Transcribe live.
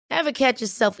Ever catch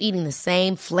yourself eating the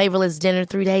same flavorless dinner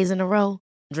 3 days in a row?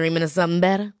 Dreaming of something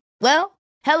better? Well,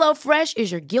 HelloFresh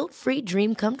is your guilt-free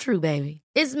dream come true, baby.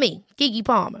 It's me, Keke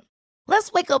Palmer.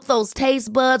 Let's wake up those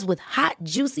taste buds with hot,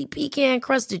 juicy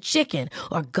pecan-crusted chicken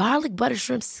or garlic butter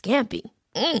shrimp scampi.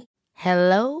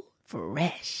 Hello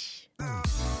Fresh.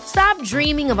 Stop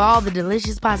dreaming of all the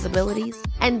delicious possibilities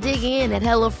and dig in at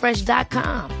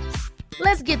HelloFresh.com.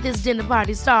 Let's get this dinner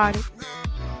party started.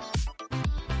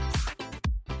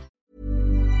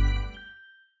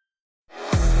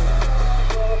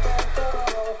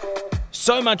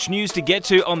 So much news to get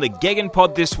to on the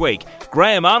Gegenpod this week.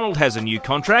 Graham Arnold has a new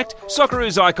contract.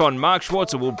 Socceroos icon Mark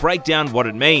Schwarzer will break down what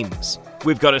it means.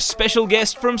 We've got a special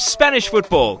guest from Spanish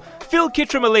football. Phil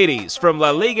Kitromilides from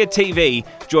LaLiga TV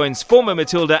joins former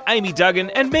Matilda Amy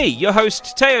Duggan and me, your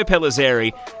host Teo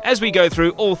Pellizzeri, as we go through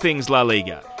all things La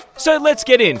Liga. So let's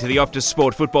get into the Optus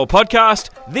Sport Football Podcast.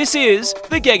 This is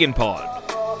the Gegenpod.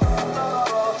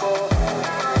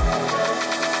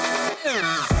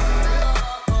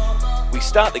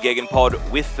 Start the Gegenpod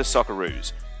with the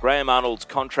Socceroos. Graham Arnold's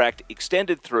contract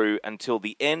extended through until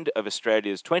the end of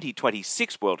Australia's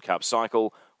 2026 World Cup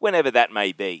cycle, whenever that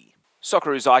may be.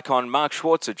 Socceroos icon Mark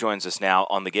Schwarzer joins us now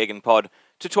on the Gegenpod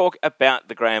to talk about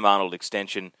the Graham Arnold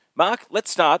extension. Mark,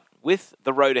 let's start with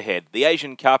the road ahead. The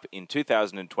Asian Cup in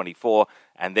 2024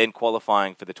 and then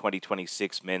qualifying for the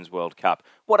 2026 Men's World Cup.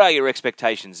 What are your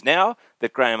expectations now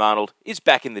that Graham Arnold is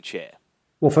back in the chair?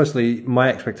 Well, firstly, my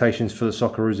expectations for the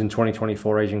Socceroos in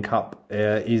 2024 Asian Cup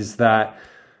is that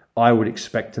I would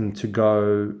expect them to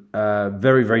go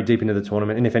very, very deep into the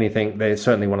tournament. And if anything, they're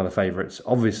certainly one of the favourites.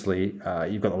 Obviously,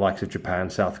 you've got the likes of Japan,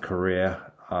 South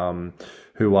Korea,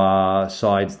 who are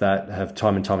sides that have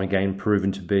time and time again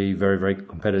proven to be very, very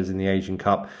competitors in the Asian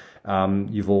Cup.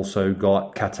 You've also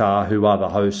got Qatar, who are the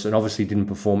hosts and obviously didn't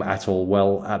perform at all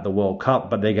well at the World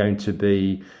Cup, but they're going to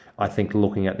be, I think,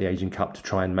 looking at the Asian Cup to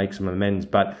try and make some amends.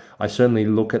 But I certainly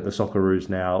look at the Socceroos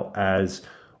now as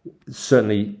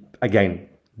certainly, again,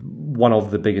 one of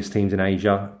the biggest teams in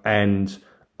Asia. And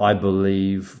I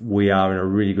believe we are in a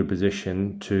really good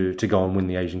position to go and win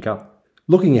the Asian Cup.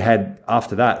 Looking ahead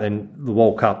after that, then the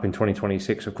World Cup in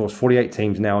 2026, of course, 48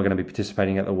 teams now are going to be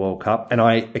participating at the World Cup. And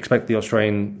I expect the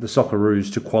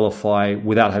Socceroos to qualify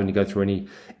without having to go through any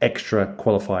extra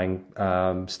qualifying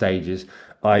stages.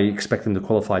 I expect them to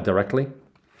qualify directly.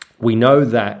 We know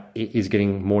that it is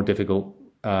getting more difficult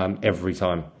every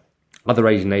time. Other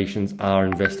Asian nations are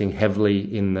investing heavily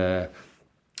in their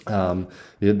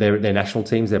national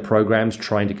teams, their programs,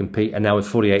 trying to compete. And now with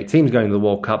 48 teams going to the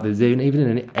World Cup, there's even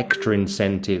an extra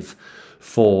incentive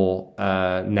for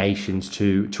nations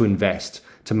to invest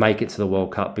to make it to the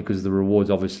World Cup, because the rewards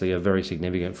obviously are very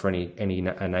significant for any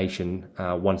nation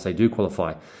once they do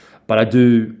qualify. But I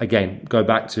do, again, go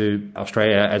back to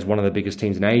Australia as one of the biggest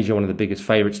teams in Asia, one of the biggest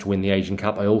favourites to win the Asian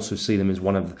Cup. I also see them as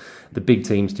one of the big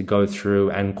teams to go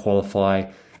through and qualify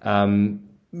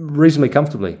reasonably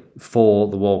comfortably for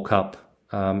the World Cup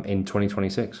in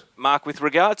 2026. Mark, with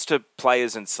regards to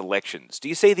players and selections, do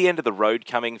you see the end of the road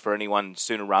coming for anyone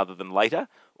sooner rather than later?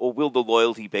 Or will the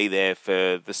loyalty be there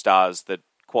for the stars that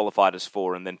qualified us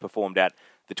for and then performed at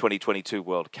the 2022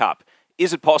 World Cup?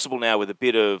 Is it possible now, with a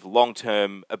bit of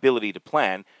long-term ability to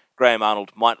plan, Graham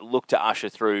Arnold might look to usher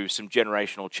through some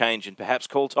generational change and perhaps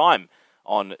call time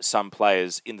on some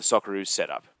players in the Socceroos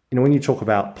setup? You know, when you talk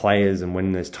about players and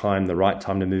when there's time, the right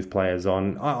time to move players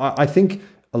on, I think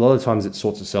a lot of times it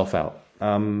sorts itself out.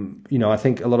 I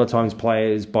think a lot of times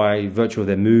players, by virtue of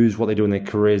their moves, what they do in their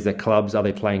careers, their clubs, are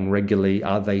they playing regularly?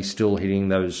 Are they still hitting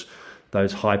those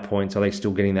high points? Are they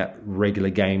still getting that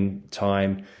regular game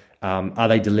time? Are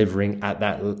they delivering at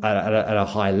a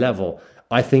high level?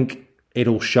 I think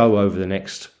it'll show over the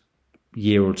next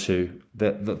year or two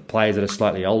that the players that are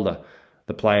slightly older,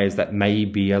 the players that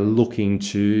maybe are looking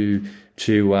to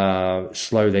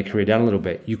slow their career down a little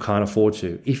bit, you can't afford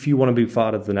to. If you want to be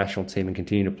part of the national team and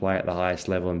continue to play at the highest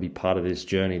level and be part of this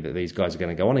journey that these guys are going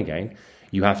to go on again,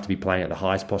 you have to be playing at the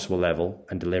highest possible level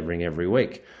and delivering every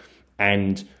week.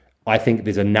 And I think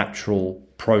there's a natural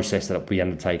process that will be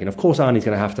undertaken. Of course, Arnie's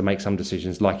going to have to make some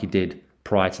decisions like he did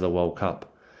prior to the World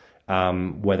Cup,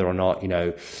 whether or not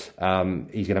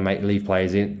he's going to leave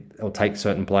players in or take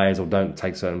certain players or don't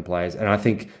take certain players. And I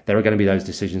think there are going to be those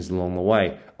decisions along the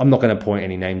way. I'm not going to point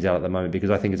any names out at the moment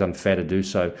because I think it's unfair to do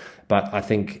so. But I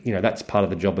think that's part of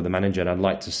the job of the manager, and I'd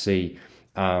like to see.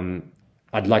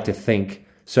 I'd like to think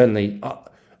certainly.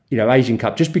 Asian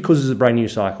Cup, just because it's a brand new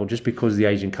cycle, just because the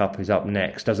Asian Cup is up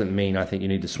next, doesn't mean I think you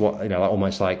need to swap,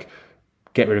 almost like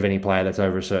get rid of any player that's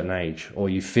over a certain age, or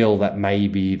you feel that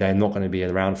maybe they're not going to be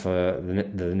around for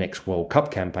the next World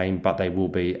Cup campaign, but they will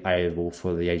be able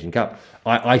for the Asian Cup.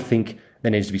 I think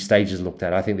there needs to be stages looked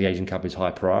at. I think the Asian Cup is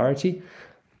high priority.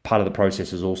 Part of the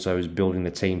process is building the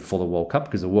team for the World Cup,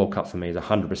 because the World Cup for me is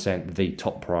 100% the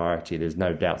top priority. There's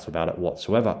no doubts about it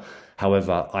whatsoever.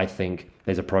 However, I think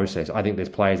there's a process. I think there's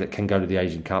players that can go to the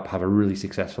Asian Cup, have a really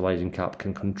successful Asian Cup,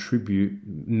 can contribute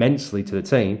immensely to the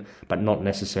team, but not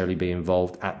necessarily be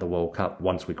involved at the World Cup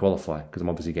once we qualify, because I'm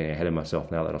obviously getting ahead of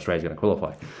myself now that Australia's going to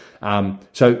qualify.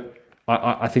 So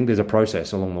I think there's a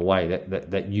process along the way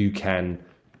that you can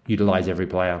utilise every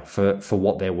player for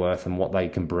what they're worth and what they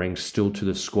can bring still to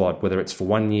the squad, whether it's for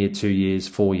 1 year, 2 years,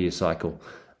 4 year cycle.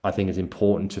 I think it's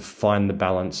important to find the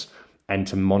balance and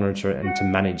to monitor and to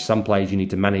manage. Some players you need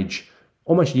to manage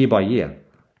almost year by year,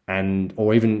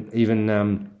 or even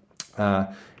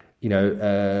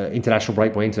international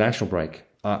break by international break.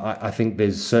 I think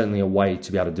there's certainly a way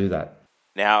to be able to do that.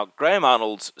 Now, Graham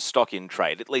Arnold's stock in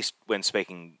trade, at least when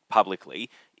speaking publicly,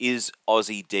 is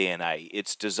Aussie DNA.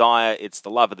 It's desire, it's the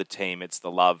love of the team, it's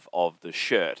the love of the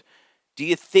shirt. Do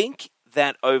you think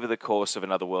that over the course of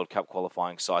another World Cup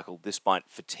qualifying cycle, this might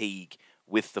fatigue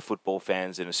with the football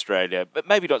fans in Australia, but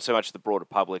maybe not so much the broader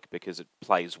public because it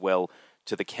plays well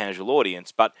to the casual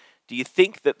audience, but do you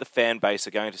think that the fan base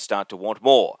are going to start to want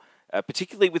more,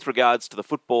 particularly with regards to the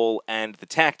football and the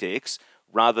tactics,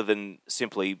 rather than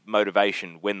simply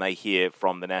motivation when they hear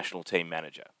from the national team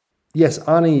manager? Yes,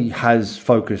 Arnie has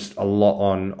focused a lot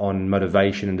on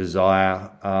motivation and desire,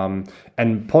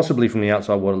 and possibly from the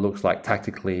outside what it looks like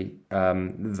tactically,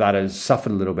 that has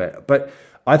suffered a little bit. But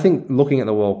I think looking at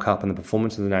the World Cup and the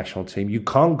performance of the national team, you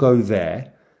can't go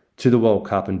there to the World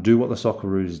Cup and do what the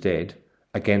Socceroos did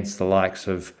against the likes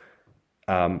of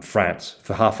France.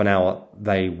 For half an hour,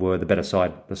 they were the better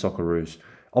side, the Socceroos.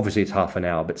 Obviously, it's half an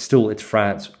hour, but still, it's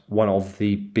France, one of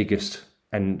the biggest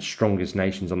and strongest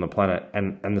nations on the planet,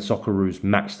 and the Socceroos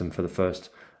matched them for the first,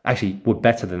 actually were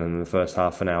better than them in the first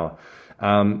half an hour.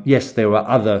 Yes, there were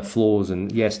other flaws,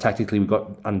 and yes, tactically we got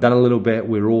undone a little bit.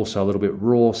 We were also a little bit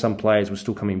raw. Some players were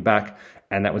still coming back,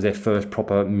 and that was their first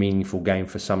proper meaningful game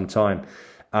for some time.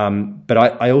 But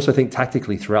I also think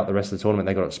tactically throughout the rest of the tournament,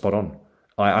 they got it spot on.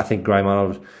 I think Graham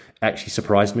Arnold actually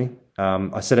surprised me.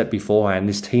 I said it beforehand,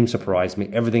 this team surprised me.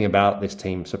 Everything about this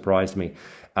team surprised me.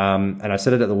 And I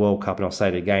said it at the World Cup, and I'll say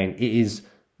it again. It is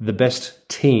the best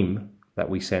team that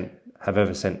we have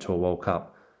ever sent to a World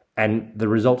Cup. And the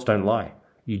results don't lie.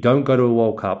 You don't go to a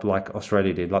World Cup like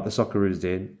Australia did, like the Socceroos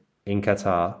did in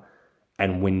Qatar,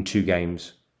 and win 2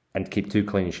 games and keep 2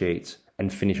 clean sheets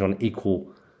and finish on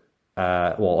equal,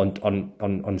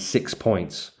 on 6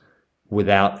 points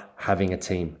without having a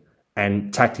team.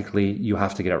 And tactically, you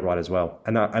have to get it right as well.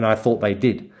 And I thought they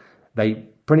did. They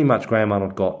pretty much, Graham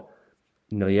Arnold got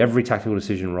nearly every tactical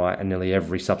decision right and nearly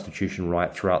every substitution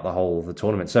right throughout the whole of the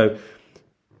tournament. So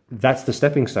that's the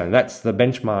stepping stone. That's the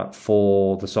benchmark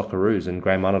for the Socceroos. And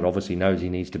Graham Arnold obviously knows he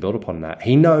needs to build upon that.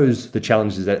 He knows the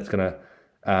challenges that it's going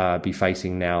to be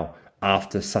facing now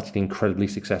after such an incredibly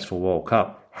successful World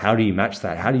Cup. How do you match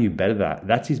that? How do you better that?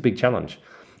 That's his big challenge.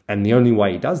 And the only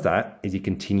way he does that is he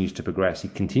continues to progress. He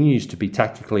continues to be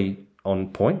tactically on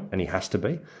point, and he has to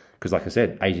be. Because like I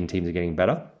said, Asian teams are getting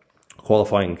better.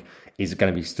 Qualifying is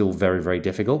going to be still very, very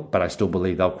difficult, but I still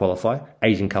believe they'll qualify.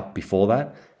 Asian Cup before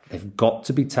that, they've got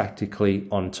to be tactically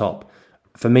on top.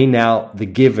 For me now, the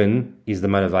given is the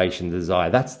motivation, the desire.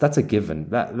 That's a given.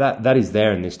 That is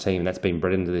there in this team. That's been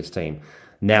bred into this team.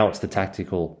 Now it's the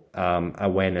tactical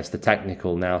awareness, the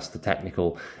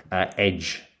technical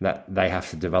edge that they have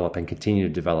to develop and continue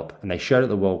to develop. And they showed at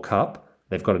the World Cup,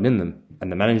 they've got it in them.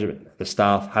 And the management, the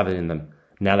staff have it in them.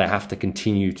 Now they have to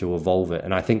continue to evolve it.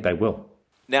 And I think they will.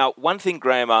 Now, one thing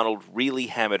Graham Arnold really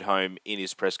hammered home in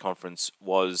his press conference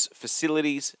was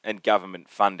facilities and government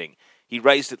funding. He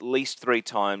raised at least 3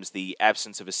 times the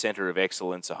absence of a centre of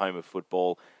excellence, a home of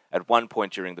football. At one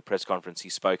point during the press conference, he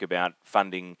spoke about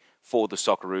funding for the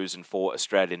Socceroos and for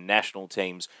Australian national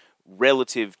teams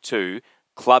relative to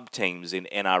club teams in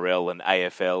NRL and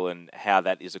AFL and how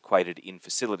that is equated in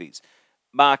facilities.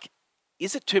 Mark,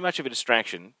 is it too much of a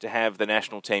distraction to have the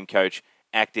national team coach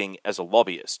acting as a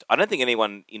lobbyist? I don't think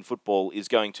anyone in football is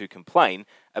going to complain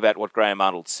about what Graham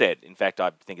Arnold said. In fact,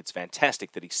 I think it's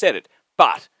fantastic that he said it.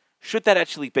 But should that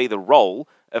actually be the role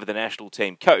of the national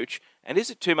team coach? And is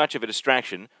it too much of a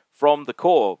distraction from the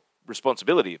core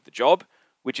responsibility of the job,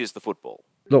 which is the football?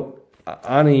 Look,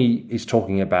 Arnie is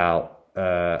talking about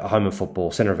a home of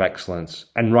football, centre of excellence,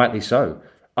 and rightly so.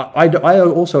 I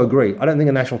also agree. I don't think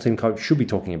a national team coach should be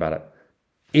talking about it.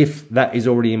 if that is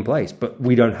already in place, but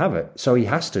we don't have it. So he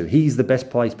has to. He's the best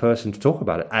placed person to talk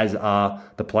about it, as are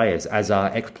the players, as are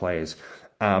ex-players,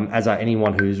 as are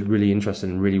anyone who's really interested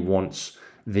and really wants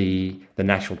the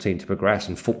national team to progress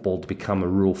and football to become a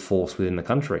real force within the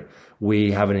country.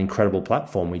 We have an incredible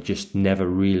platform. We just never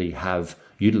really have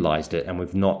utilised it, and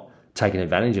we've not taken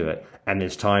advantage of it. And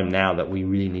there's time now that we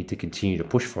really need to continue to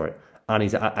push for it.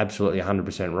 Arnie's absolutely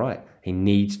 100% right. He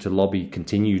needs to lobby,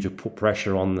 continue to put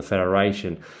pressure on the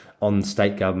federation, on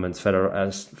state governments,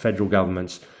 federal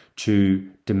governments to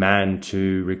demand,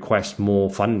 to request more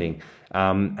funding.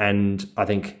 And I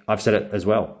think I've said it as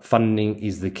well. Funding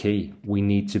is the key. We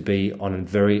need to be on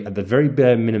at the very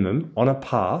bare minimum, on a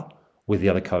par with the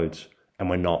other codes. And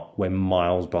we're not. We're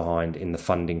miles behind in the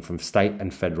funding from state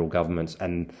and federal governments.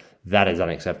 And that is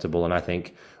unacceptable. And I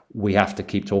think we have to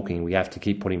keep talking. We have to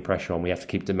keep putting pressure on. We have to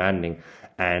keep demanding.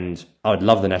 And I would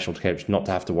love the national coach not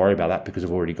to have to worry about that, because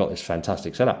we've already got this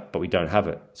fantastic setup, but we don't have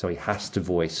it. So he has to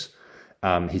voice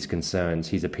his concerns,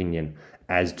 his opinion,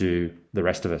 as do the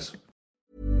rest of us.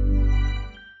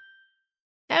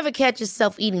 Ever catch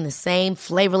yourself eating the same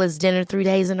flavorless dinner 3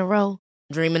 days in a row?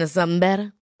 Dreaming of something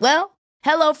better? Well,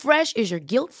 HelloFresh is your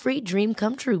guilt-free dream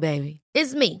come true, baby.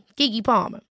 It's me, Keke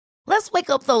Palmer. Let's wake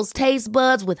up those taste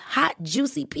buds with hot,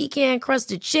 juicy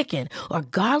pecan-crusted chicken or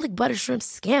garlic butter shrimp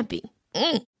scampi.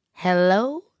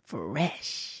 Hello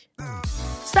Fresh.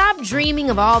 Stop dreaming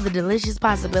of all the delicious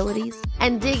possibilities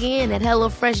and dig in at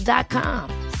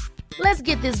HelloFresh.com. Let's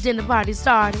get this dinner party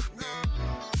started.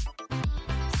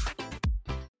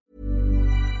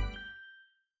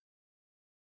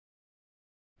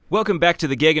 Welcome back to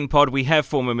the Gegan Pod. We have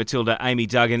former Matilda Amy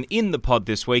Duggan in the pod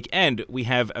this week, and we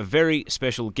have a very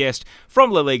special guest from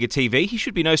LaLiga TV. He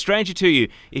should be no stranger to you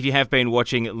if you have been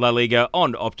watching LaLiga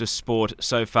on Optus Sport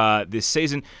so far this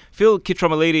season. Phil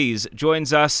Kitromilides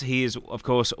joins us. He is, of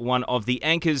course, one of the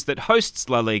anchors that hosts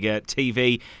LaLiga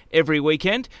TV every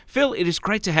weekend. Phil, it is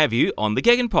great to have you on the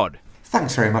Gegan Pod.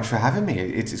 Thanks very much for having me.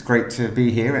 It's great to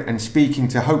be here and speaking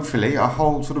to, hopefully, a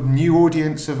whole sort of new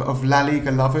audience of La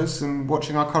Liga lovers and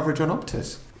watching our coverage on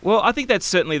Optus. Well, I think that's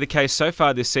certainly the case so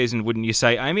far this season, wouldn't you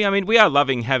say, Amy? I mean, we are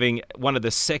loving having one of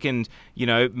the second,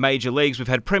 major leagues. We've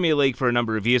had Premier League for a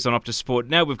number of years on Optus Sport.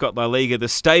 Now we've got La Liga. The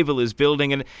stable is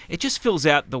building, and it just fills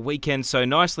out the weekend so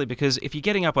nicely, because if you're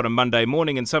getting up on a Monday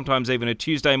morning and sometimes even a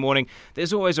Tuesday morning,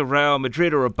 there's always a Real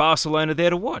Madrid or a Barcelona there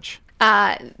to watch.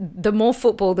 The more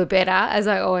football, the better, as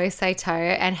I always say, Toe,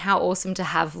 and how awesome to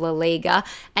have La Liga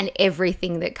and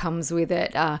everything that comes with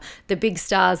it. The big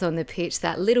stars on the pitch,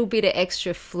 that little bit of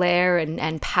extra flair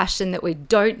and passion that we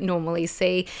don't normally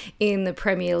see in the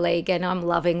Premier League. And I'm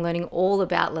loving learning all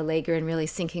about La Liga and really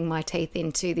sinking my teeth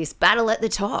into this battle at the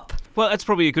top. Well, that's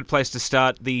probably a good place to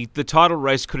start. The title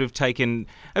race could have taken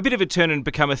a bit of a turn and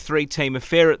become a three-team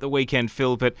affair at the weekend,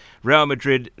 Phil, but Real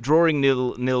Madrid drawing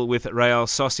 0-0 with Real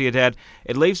Sociedad.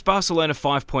 It leaves Barcelona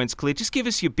 5 points clear. Just give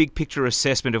us your big picture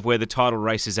assessment of where the title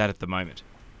race is at the moment.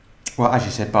 Well, as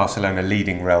you said, Barcelona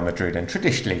leading Real Madrid, and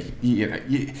traditionally,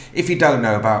 if you don't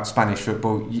know about Spanish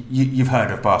football, you've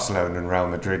heard of Barcelona and Real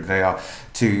Madrid. They are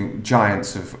two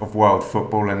giants of world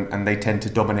football, and they tend to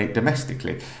dominate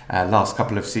domestically. Last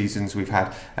couple of seasons, we've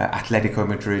had Atletico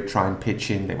Madrid try and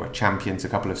pitch in. They were champions a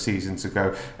couple of seasons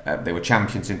ago. They were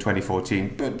champions in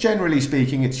 2014. But generally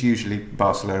speaking, it's usually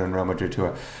Barcelona and Real Madrid who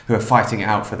are fighting it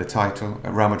out for the title.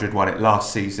 Real Madrid won it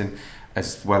last season,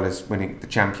 as well as winning the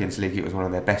Champions League. It was one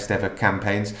of their best ever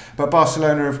campaigns. But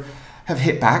Barcelona have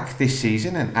hit back this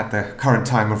season, and at the current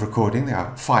time of recording, they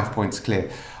are 5 points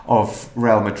clear of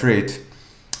Real Madrid.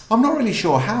 I'm not really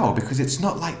sure how, because it's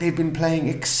not like they've been playing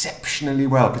exceptionally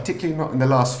well, particularly not in the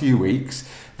last few weeks.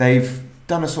 They've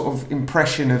done a sort of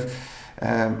impression of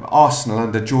Arsenal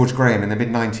under George Graham in the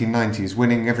mid-1990s,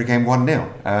 winning every game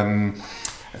 1-0.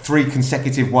 3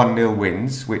 consecutive 1-0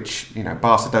 wins, which,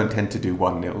 Barca don't tend to do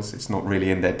 1-0s. It's not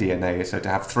really in their DNA. So to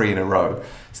have 3 in a row,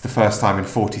 it's the first time in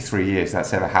 43 years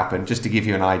that's ever happened. Just to give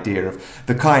you an idea of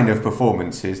the kind of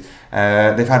performances.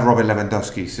 They've had Robert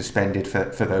Lewandowski suspended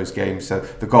for those games, so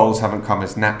the goals haven't come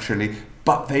as naturally.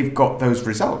 But they've got those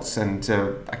results, and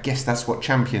I guess that's what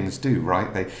champions do,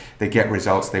 right? They get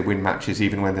results, they win matches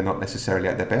even when they're not necessarily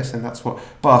at their best, and that's what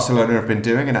Barcelona have been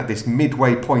doing. And at this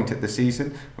midway point at the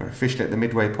season, we're officially at the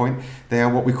midway point, they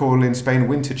are what we call in Spain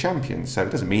winter champions. So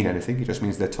it doesn't mean anything, it just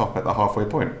means they're top at the halfway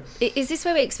point. Is this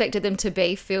where we expected them to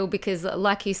be, Phil? Because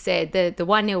like you said, the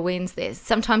 1-0 wins, they're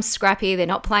sometimes scrappy, they're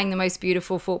not playing the most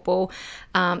beautiful football.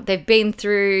 They've been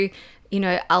through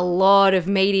a lot of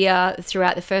media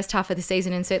throughout the first half of the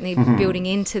season and certainly building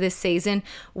into this season.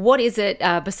 What is it,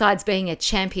 besides being a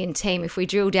champion team, if we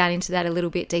drill down into that a little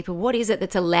bit deeper, what is it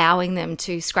that's allowing them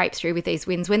to scrape through with these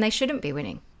wins when they shouldn't be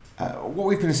winning? What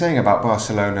we've been saying about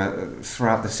Barcelona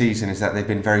throughout the season is that they've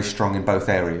been very strong in both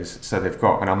areas. So they've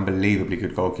got an unbelievably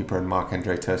good goalkeeper in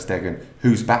Marc-Andre ter Stegen,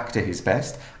 who's back to his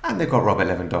best, and they've got Robert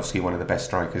Lewandowski, one of the best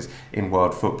strikers in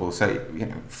world football. So,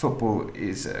 football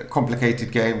is a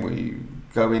complicated game where you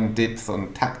go in depth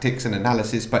on tactics and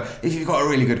analysis, but if you've got a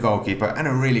really good goalkeeper and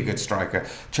a really good striker,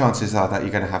 chances are that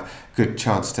you're going to have good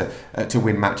chance to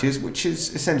win matches, which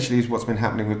is essentially what's been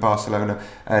happening with Barcelona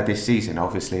this season.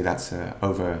 Obviously, that's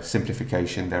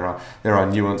oversimplification. There are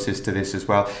nuances to this as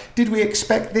well. Did we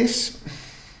expect this?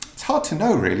 It's hard to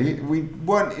know, really. We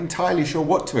weren't entirely sure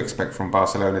what to expect from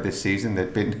Barcelona this season.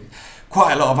 There'd been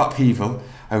quite a lot of upheaval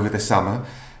over the summer.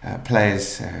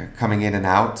 Players coming in and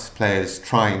out, players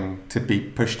trying to be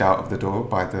pushed out of the door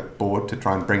by the board to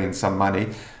try and bring in some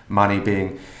money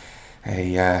being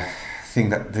a thing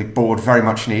that the board very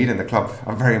much need and the club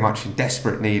are very much in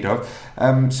desperate need of.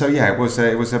 It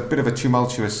was a bit of a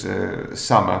tumultuous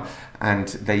summer, and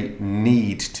they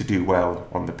need to do well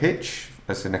on the pitch.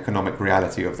 That's an economic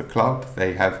reality of the club.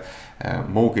 They have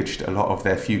mortgaged a lot of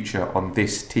their future on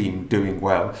this team doing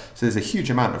well, so there's a huge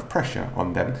amount of pressure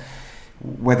on them.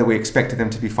 Whether we expected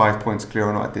them to be 5 points clear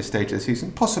or not at this stage of the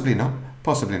season, possibly not.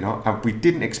 And we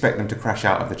didn't expect them to crash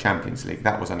out of the Champions League.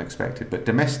 That was unexpected. But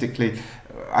domestically,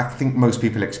 I think most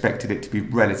people expected it to be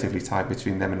relatively tight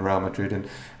between them and Real Madrid.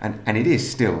 And it is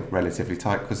still relatively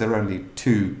tight because they're only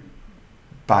 2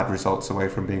 bad results away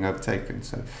from being overtaken.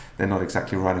 So they're not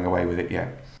exactly running away with it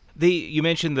yet. You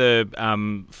mentioned the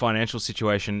financial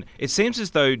situation. It seems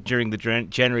as though during the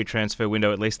January transfer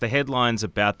window, at least, the headlines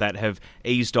about that have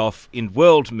eased off in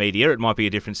world media. It might be a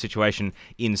different situation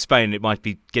in Spain. It might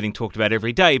be getting talked about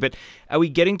every day. But are we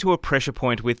getting to a pressure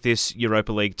point with this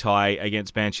Europa League tie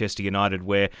against Manchester United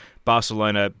where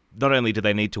Barcelona, not only do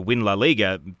they need to win La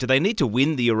Liga, do they need to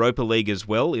win the Europa League as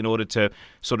well in order to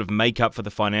sort of make up for the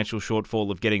financial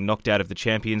shortfall of getting knocked out of the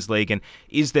Champions League? And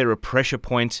is there a pressure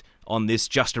point on this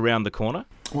just around the corner?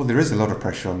 Well, there is a lot of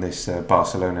pressure on this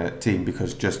Barcelona team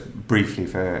because, just briefly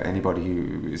for anybody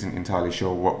who isn't entirely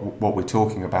sure what we're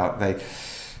talking about,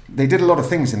 they did a lot of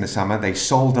things in the summer. They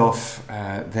sold off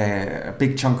a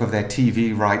big chunk of their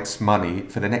TV rights money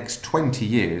for the next 20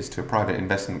 years to a private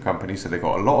investment company. So they've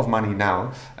got a lot of money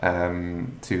now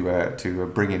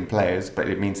to bring in players, but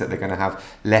it means that they're going to have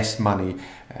less money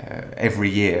every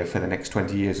year for the next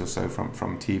 20 years or so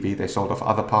from TV. They sold off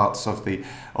other parts of the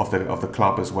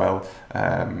club as well,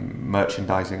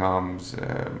 merchandising arms,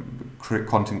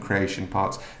 content creation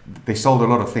parts. They sold a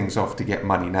lot of things off to get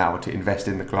money now, to invest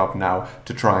in the club now,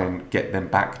 to try and get them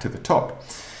back to the top.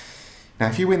 Now,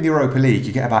 if you win the Europa League,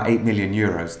 you get about 8 million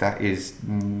euros. That is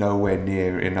nowhere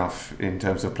near enough in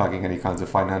terms of plugging any kinds of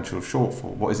financial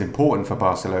shortfall. What is important for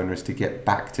Barcelona is to get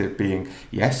back to being,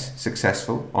 yes,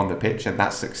 successful on the pitch, and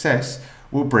that success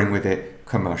will bring with it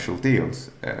commercial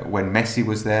deals. When Messi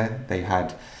was there, they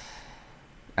had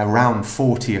around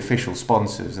 40 official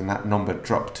sponsors, and that number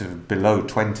dropped to below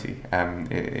 20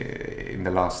 in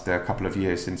the last couple of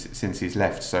years since he's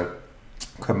left. So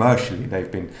commercially,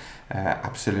 they've been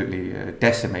absolutely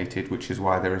decimated, which is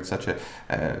why they're in such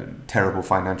a terrible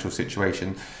financial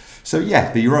situation. So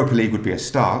yeah, the Europa League would be a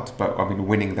start, but I mean,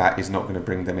 winning that is not going to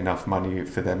bring them enough money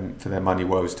for their money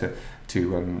woes to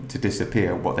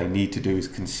disappear. What they need to do is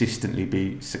consistently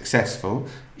be successful.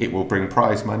 It will bring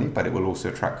prize money, but it will also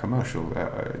attract commercial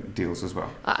deals as well.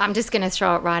 I'm just going to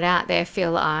throw it right out there,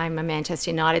 Phil. I'm a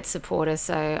Manchester United supporter,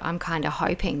 so I'm kind of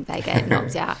hoping they get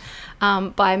knocked out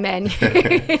by Man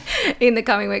U in the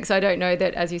coming weeks. I don't know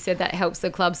that, as you said, that helps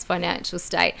the club's financial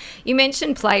state. You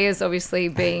mentioned players obviously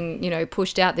being,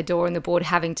 pushed out the door and the board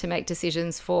having to make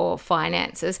decisions for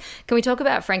finances. Can we talk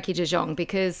about Frankie de Jong?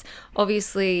 Because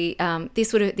obviously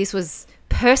this was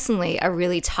personally a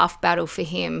really tough battle for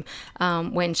him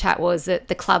when chat was that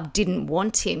the club didn't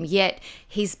want him, yet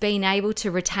he's been able to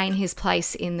retain his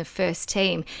place in the first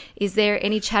team. Is there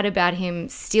any chat about him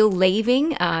still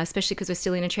leaving, especially because we're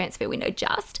still in a transfer window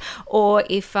or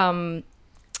if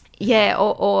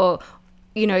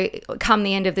come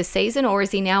the end of the season, or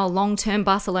is he now a long-term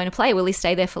Barcelona player? Will he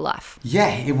stay there for life? Yeah,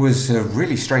 it was a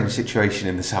really strange situation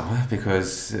in the summer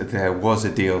because there was a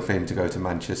deal for him to go to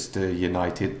Manchester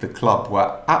United. The club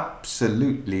were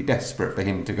absolutely desperate for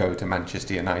him to go to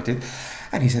Manchester United.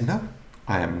 And he said, no,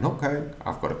 I am not going.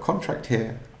 I've got a contract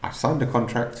here. I've signed a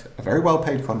contract, a very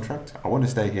well-paid contract. I want to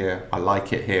stay here. I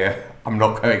like it here. I'm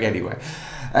not going anywhere.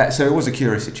 So it was a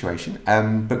curious situation,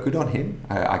 but good on him,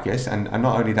 I guess. And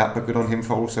not only that, but good on him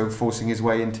for also forcing his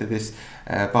way into this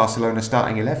Barcelona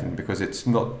starting 11, because it's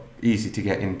not easy to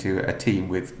get into a team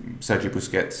with Sergio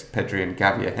Busquets, Pedri and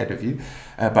Gavi ahead of you.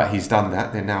 But he's done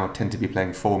that. They now tend to be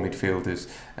playing four midfielders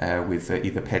with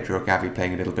either Pedri or Gavi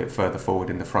playing a little bit further forward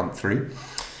in the front three.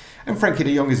 And Frenkie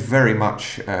de Jong is very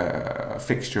much a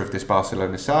fixture of this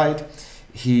Barcelona side.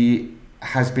 He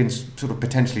has been sort of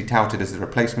potentially touted as the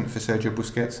replacement for Sergio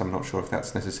Busquets. I'm not sure if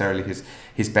that's necessarily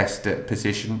his best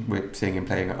position. We're seeing him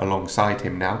playing alongside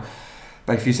him now.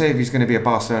 But if you say if he's going to be a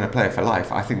Barcelona player for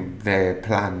life, I think their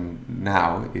plan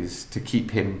now is to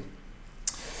keep him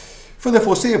for the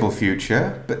foreseeable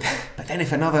future. But then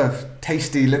if another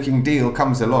tasty looking deal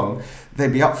comes along,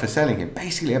 they'd be up for selling him.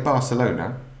 Basically at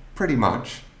Barcelona, pretty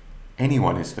much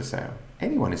anyone is for sale.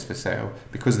 Anyone is for sale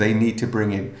because they need to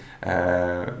bring in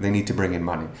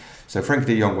money. So Frenkie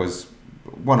de Jong was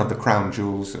one of the crown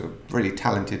jewels, a really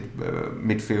talented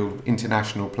midfield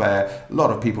international player. A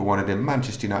lot of people wanted him.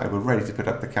 Manchester United were ready to put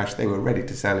up the cash. They were ready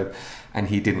to sell him, and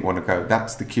he didn't want to go.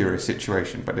 That's the curious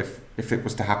situation. But if it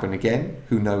was to happen again,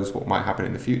 who knows what might happen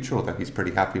in the future, although he's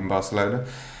pretty happy in Barcelona.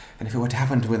 And if it were to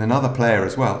happen with another player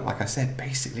as well, like I said,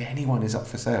 basically anyone is up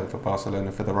for sale for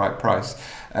Barcelona for the right price.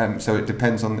 So it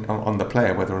depends on the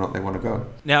player whether or not they want to go.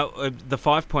 Now, the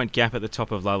 5-point gap at the top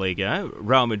of La Liga,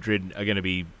 Real Madrid are going to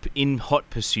be in hot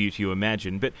pursuit, you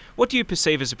imagine. But what do you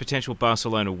perceive as a potential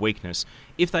Barcelona weakness?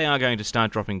 If they are going to start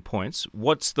dropping points,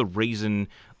 what's the reason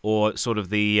or sort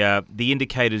of the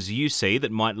indicators you see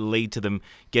that might lead to them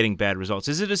getting bad results?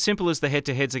 Is it as simple as the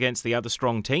head-to-heads against the other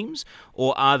strong teams,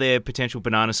 or are there potential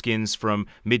banana skins from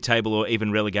mid-table or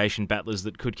even relegation battlers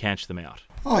that could catch them out?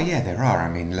 Oh yeah, there are. I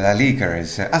mean, La Liga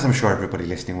is, as I'm sure everybody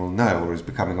listening will know or is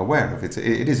becoming aware of, it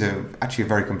is actually a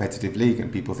very competitive league,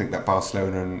 and people think that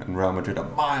Barcelona and Real Madrid are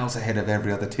miles ahead of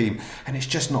every other team, and it's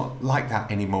just not like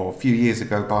that anymore. A few years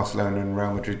ago, Barcelona and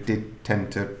Real Madrid did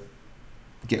tend to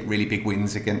get really big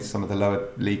wins against some of the lower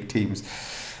league teams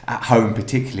at home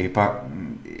particularly, but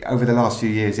over the last few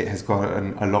years it has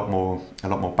gotten a lot more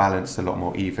balanced, a lot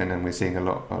more even, and we're seeing a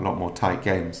lot more tight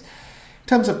games. In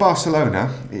terms of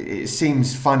Barcelona, it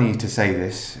seems funny to say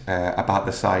this about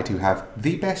the side who have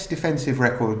the best defensive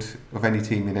record of any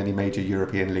team in any major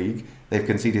European league. They've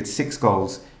conceded 6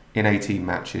 goals in 18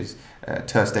 matches.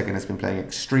 Ter Stegen has been playing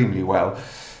extremely well.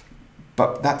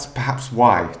 But that's perhaps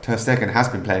why Ter Stegen has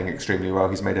been playing extremely well.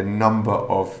 He's made a number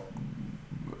of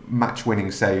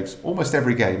match-winning saves. Almost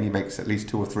every game he makes at least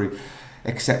 2 or 3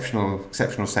 exceptional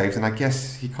saves, and I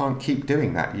guess he can't keep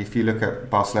doing that. If you look at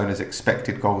Barcelona's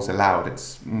expected goals allowed,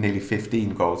 it's nearly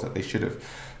 15 goals that they should have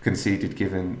conceded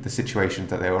given the situation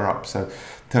that they were up. So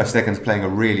Ter Stegen's playing a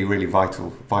really, really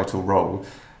vital role.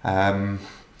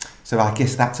 So I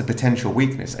guess that's a potential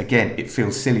weakness. Again, it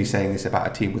feels silly saying this about a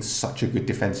team with such a good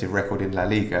defensive record in La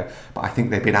Liga, but I think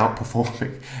they've been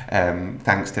outperforming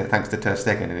thanks to Ter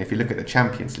Stegen. And if you look at the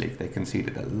Champions League, they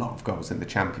conceded a lot of goals in the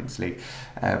Champions League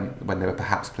when they were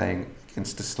perhaps playing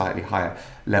against a slightly higher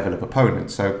level of opponent.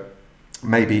 So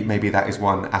maybe that is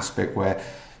one aspect where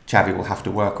Xavi will have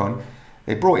to work on.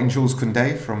 They brought in Jules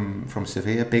Koundé from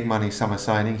Sevilla, big money summer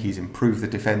signing. He's improved the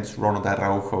defence. Ronald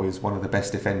Araujo is one of the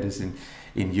best defenders in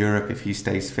Europe. If he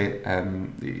stays fit,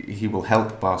 he will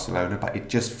help Barcelona, but it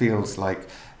just feels like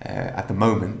at the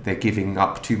moment they're giving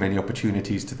up too many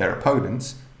opportunities to their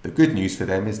opponents. The good news for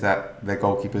them is that their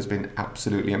goalkeeper's been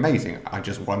absolutely amazing. I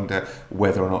just wonder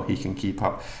whether or not he can keep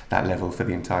up that level for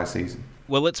the entire season.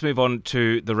 Well, let's move on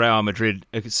to the Real Madrid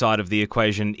side of the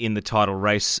equation in the title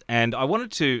race. And I wanted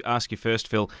to ask you first,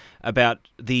 Phil, about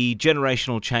the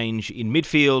generational change in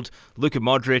midfield. Luka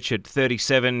Modric at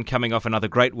 37, coming off another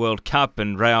great World Cup,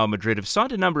 and Real Madrid have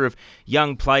signed a number of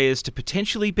young players to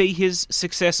potentially be his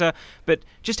successor. But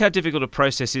just how difficult a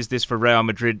process is this for Real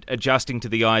Madrid, adjusting to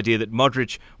the idea that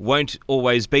Modric won't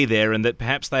always be there and that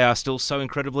perhaps they are still so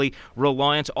incredibly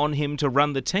reliant on him to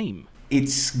run the team?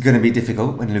 It's going to be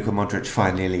difficult when Luka Modric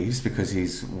finally leaves, because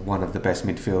he's one of the best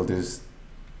midfielders.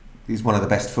 He's one of the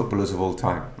best footballers of all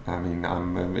time. I mean,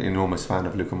 I'm an enormous fan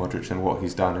of Luka Modric and what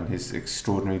he's done and his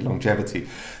extraordinary longevity.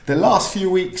 The last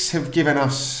few weeks have given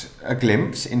us a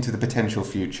glimpse into the potential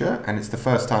future, and it's the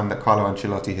first time that Carlo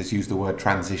Ancelotti has used the word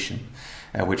transition,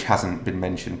 which hasn't been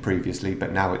mentioned previously,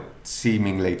 but now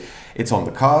it's on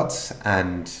the cards.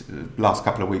 And last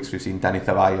couple of weeks we've seen Dani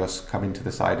Ceballos come into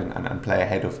the side and play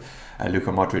ahead of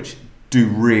Luka Modric, do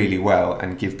really well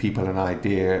and give people an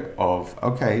idea of,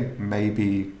 okay,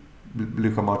 maybe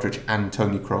Luka Modric and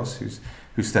Toni Kroos,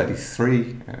 who's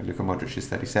 33, Luka Modric is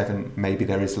 37, maybe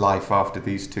there is life after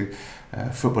these two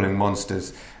footballing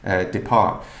monsters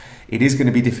depart. It is going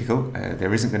to be difficult.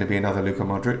 There isn't going to be another Luka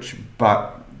Modric,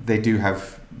 but they do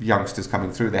have youngsters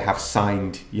coming through. They have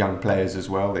signed young players as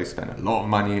well. They spent a lot of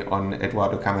money on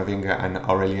Eduardo Camavinga and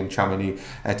Aurelien Tchouameni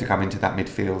to come into that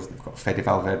midfield. They've got Fede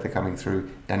Valverde coming through.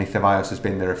 Dani Ceballos has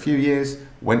been there a few years,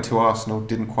 went to Arsenal,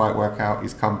 didn't quite work out.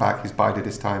 He's come back, he's bided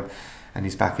his time, and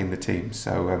he's back in the team.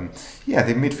 So, the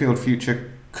midfield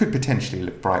future could potentially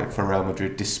look bright for Real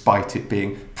Madrid, despite it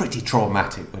being pretty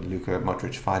traumatic when Luka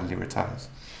Modric finally retires.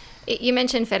 You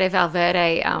mentioned Fede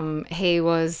Valverde. He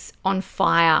was on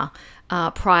fire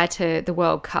prior to the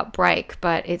World Cup break,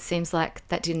 but it seems like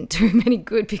that didn't do him any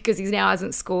good because he now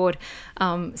hasn't scored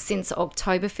since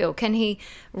October. Phil, can he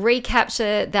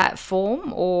recapture that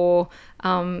form, or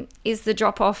is the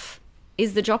drop off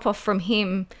from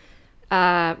him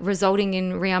resulting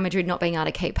in Real Madrid not being able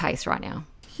to keep pace right now?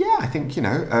 Yeah, I think,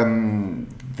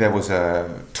 there was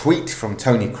a tweet from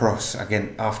Toni Kroos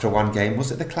again after one game.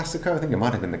 Was it the Clásico? I think it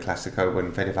might have been the Clásico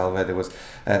when Fede Valverde was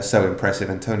so impressive.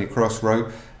 And Toni Kroos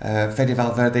wrote, Fede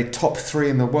Valverde top 3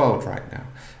 in the world right now.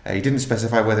 He didn't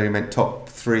specify whether he meant top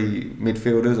 3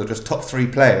 midfielders or just top 3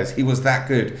 players. He was that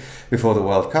good before the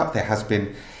World Cup. There has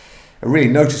been a really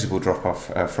noticeable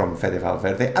drop-off from Fede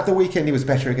Valverde. At the weekend, he was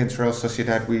better against Real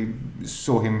Sociedad. We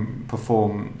saw him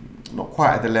perform not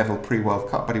quite at the level pre-World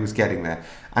Cup, but he was getting there.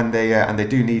 And they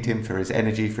do need him for his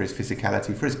energy, for his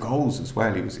physicality, for his goals as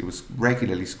well. He was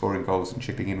regularly scoring goals and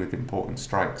chipping in with important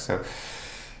strikes. So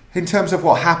in terms of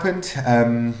what happened,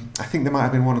 I think there might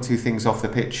have been one or two things off the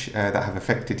pitch that have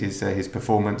affected his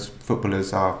performance.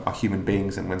 Footballers are human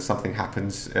beings, and when something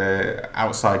happens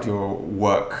outside your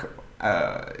work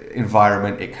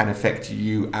environment, it can affect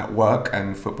you at work,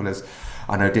 and footballers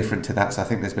are no different to that. So I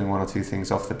think there's been one or two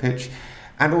things off the pitch.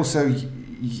 And also,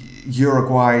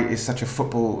 Uruguay is such a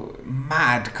football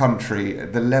mad country.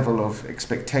 The level of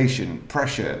expectation,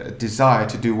 pressure, desire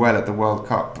to do well at the World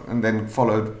Cup, and then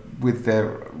followed with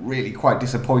their really quite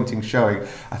disappointing showing,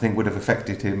 I think would have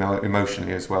affected him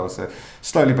emotionally as well. So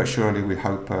slowly but surely, we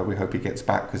hope he gets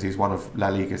back, because he's one of La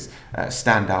Liga's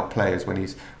standout players when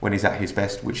he's at his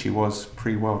best, which he was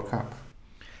pre-World Cup.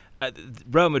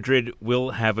 Real Madrid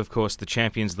will have, of course, the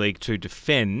Champions League to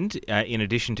defend, in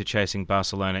addition to chasing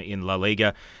Barcelona in La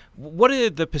Liga. What are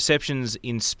the perceptions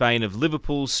in Spain of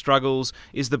Liverpool's struggles?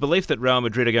 Is the belief that Real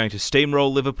Madrid are going to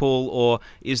steamroll Liverpool, or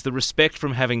is the respect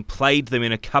from having played them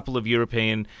in a couple of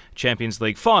European Champions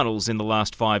League finals in the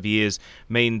last 5 years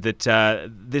mean that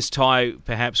this tie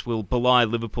perhaps will belie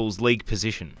Liverpool's league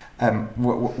position?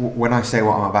 When I say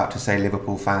what I'm about to say,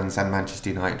 Liverpool fans and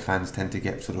Manchester United fans tend to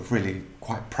get sort of really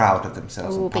quite proud of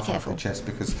themselves and puff off their chest,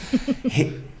 because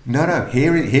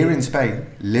here in Spain,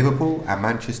 Liverpool and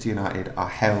Manchester United are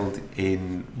held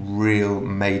in real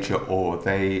major awe.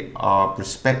 They are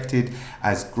respected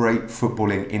as great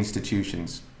footballing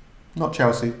institutions. Not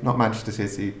Chelsea, not Manchester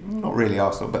City, not really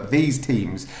Arsenal, but these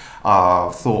teams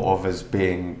are thought of as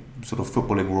being sort of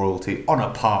footballing royalty on a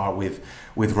par with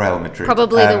Real Madrid.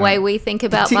 Probably the way we think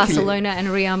about Barcelona and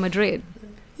Real Madrid.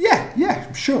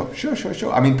 Yeah, sure.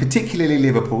 I mean, particularly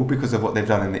Liverpool, because of what they've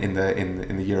done in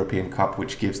the European Cup,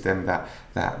 which gives them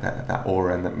that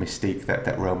aura and that mystique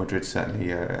that Real Madrid certainly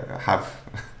have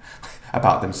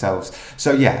about themselves.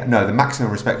 So the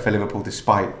maximum respect for Liverpool,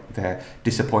 despite their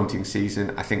disappointing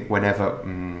season. I think whenever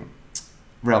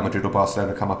Real Madrid or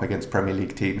Barcelona come up against Premier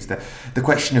League teams, the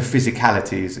question of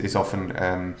physicality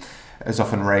is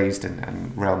often raised,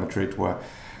 and Real Madrid were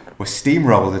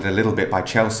steamrolled a little bit by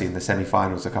Chelsea in the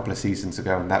semi-finals a couple of seasons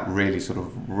ago, and that really sort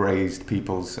of raised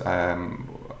people's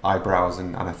eyebrows,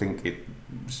 and I think it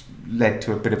led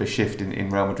to a bit of a shift in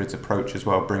Real Madrid's approach as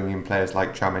well, bringing in players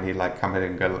like Tchouameni, like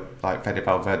Camavinga, like Fede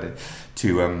Valverde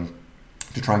to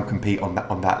try and compete on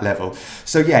that level.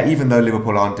 So even though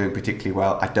Liverpool aren't doing particularly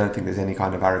well, I don't think there's any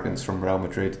kind of arrogance from Real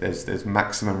Madrid. There's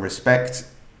maximum respect.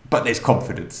 But there's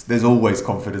confidence. There's always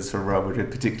confidence from Real Madrid,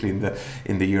 particularly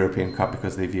in the European Cup,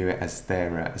 because they view it as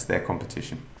their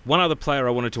competition. One other player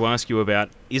I wanted to ask you about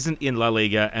isn't in La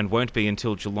Liga and won't be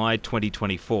until July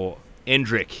 2024.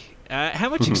 Endrick. How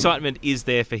much excitement is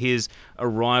there for his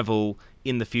arrival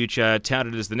in the future,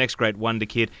 touted as the next great wonder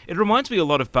kid? It reminds me a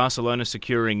lot of Barcelona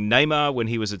securing Neymar when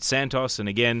he was at Santos, and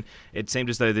again, it seemed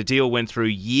as though the deal went through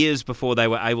years before they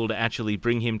were able to actually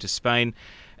bring him to Spain.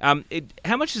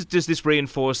 How much does this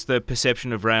reinforce the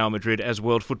perception of Real Madrid as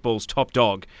world football's top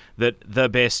dog, that the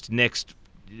best next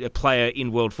player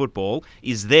in world football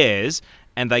is theirs,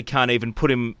 and they can't even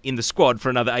put him in the squad for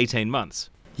another 18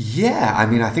 months? Yeah, I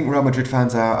mean, I think Real Madrid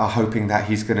fans are hoping that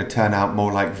he's going to turn out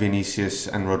more like Vinicius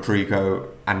and Rodrigo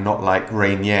and not like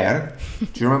Reinier.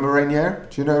 Do you remember Reinier?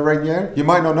 Do you know Reinier? You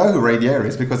might not know who Reinier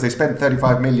is because they spent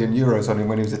 35 million euros on him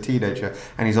when he was a teenager,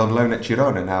 and he's on loan at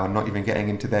Girona now and not even getting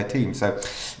into their team. So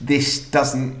this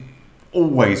doesn't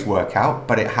always work out,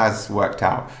 but it has worked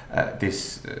out,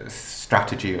 this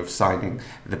strategy of signing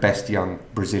the best young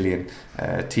Brazilian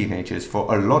teenagers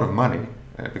for a lot of money.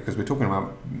 Because we're talking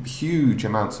about huge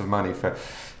amounts of money for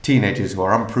teenagers who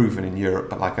are unproven in Europe.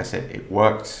 But like I said, it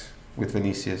worked with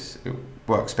Vinicius. It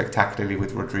worked spectacularly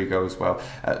with Rodrigo as well.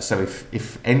 So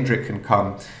if Endrick can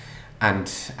come and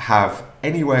have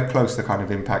anywhere close the kind of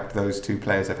impact those two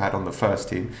players have had on the first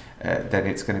team, then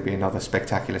it's going to be another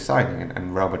spectacular signing.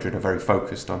 And Real Madrid are very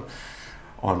focused on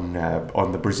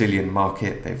the Brazilian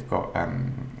market. They've got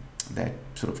their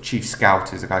sort of chief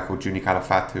scout is a guy called Juni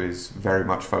Calafat, who is very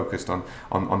much focused on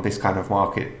this kind of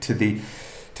market to the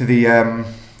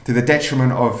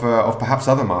detriment of perhaps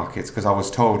other markets. Because I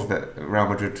was told that Real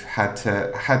Madrid had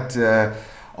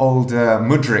old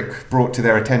Mudryk brought to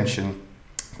their attention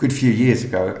a good few years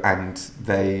ago, and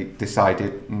they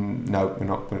decided no,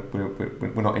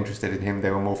 we're not interested in him. They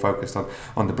were more focused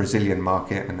on the Brazilian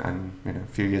market, and you know,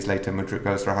 a few years later Mudryk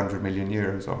goes for 100 million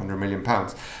euros or 100 million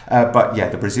pounds. But yeah,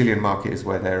 the Brazilian market is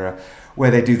where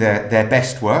they do their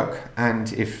best work.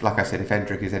 And if, like I said, if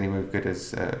Endrick is anywhere good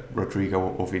as Rodrigo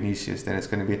or Vinicius, then it's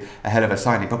going to be a hell of a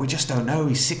signing. But we just don't know.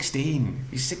 He's 16.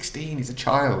 He's a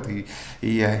child. He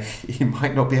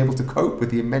might not be able to cope with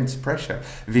the immense pressure.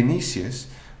 Vinicius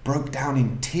broke down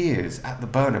in tears at the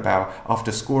Bernabeu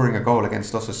after scoring a goal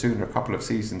against Osasuna a couple of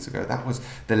seasons ago. That was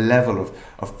the level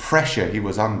of pressure he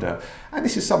was under. And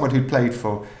this is someone who'd played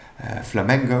for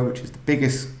Flamengo, which is the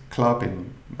biggest club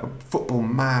in a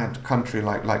football-mad country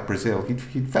like Brazil.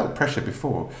 He'd felt pressure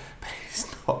before, but it's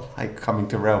not like coming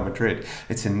to Real Madrid.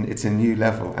 It's a new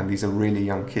level, and these are really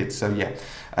young kids. So yeah,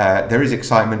 there is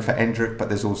excitement for Endrick, but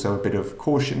there's also a bit of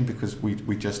caution because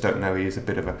we just don't know. He is a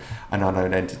bit of an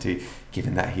unknown entity,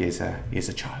 given that he is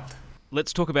a child.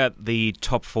 Let's talk about the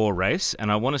top four race,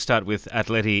 and I want to start with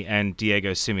Atleti and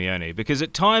Diego Simeone, because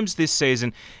at times this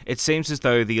season it seems as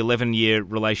though the 11-year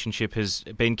relationship has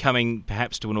been coming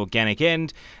perhaps to an organic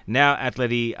end. Now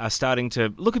Atleti are starting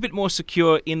to look a bit more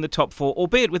secure in the top four,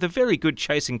 albeit with a very good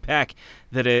chasing pack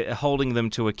that are holding them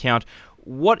to account.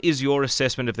 What is your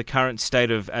assessment of the current state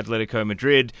of Atletico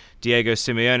Madrid, Diego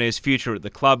Simeone's future at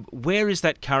the club? Where is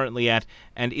that currently at,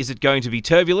 and is it going to be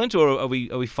turbulent, or are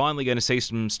we finally going to see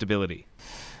some stability?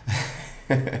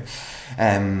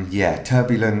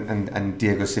 Turbulent and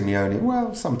Diego Simeone.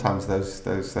 Well, sometimes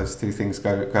those two things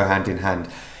go hand in hand.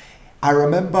 I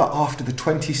remember after the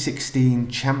 2016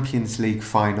 Champions League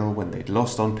final, when they'd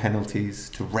lost on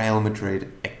penalties to Real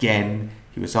Madrid again,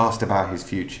 he was asked about his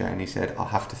future and he said, I'll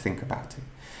have to think about it.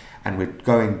 And we're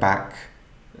going back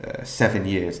 7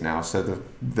 years now. So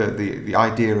the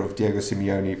idea of Diego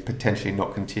Simeone potentially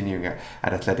not continuing at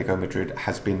Atletico Madrid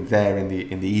has been there in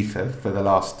the ether for the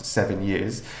last 7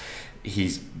 years.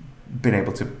 He's been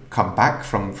able to come back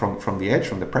from the edge,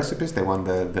 from the precipice. They won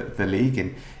the league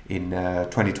in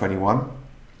 2021.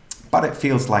 But it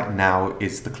feels like now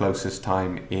is the closest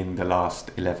time in the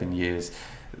last 11 years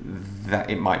that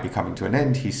it might be coming to an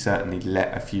end. He's certainly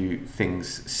let a few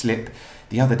things slip.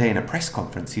 The other day in a press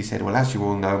conference, he said, well, as you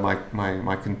all know,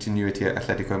 my continuity at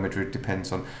Atletico Madrid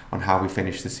depends on how we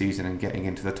finish the season and getting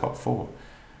into the top four.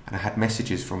 And I had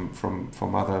messages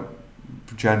from other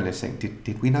journalists saying,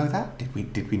 did we know that?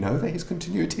 Did we know that his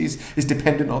continuity is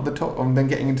dependent on them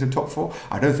getting into the top four?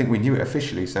 I don't think we knew it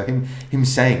officially. So him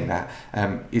saying that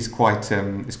is quite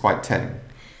telling.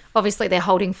 Obviously, they're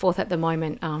holding fourth at the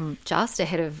moment, just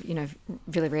ahead of,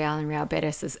 Villarreal and Real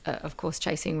Betis is, of course,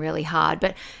 chasing really hard.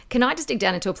 But can I just dig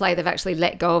down into a player they've actually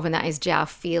let go of, and that is Joao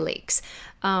Felix.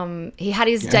 He had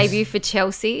his debut for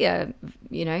Chelsea.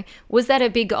 Was that a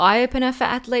big eye-opener for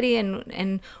Atleti?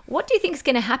 And what do you think is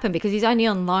going to happen? Because he's only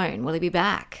on loan. Will he be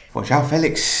back? Well, Joao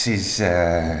Felix's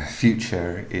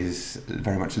future is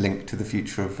very much linked to the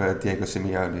future of Diego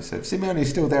Simeone. So if Simeone is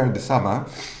still there in the summer,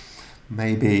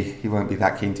 maybe he won't be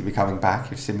that keen to be coming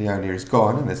back. If Simeone is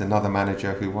gone and there's another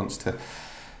manager who wants to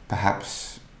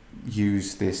perhaps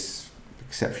use this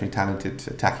exceptionally talented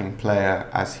attacking player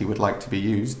as he would like to be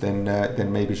used, then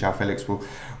maybe Joao Felix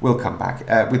will come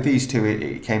back. With these two,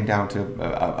 it came down to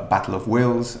a battle of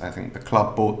wills. I think the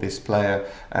club bought this player,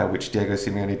 which Diego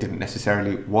Simeone didn't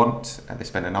necessarily want. They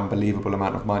spent an unbelievable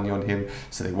amount of money on him,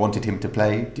 so they wanted him to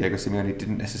play. Diego Simeone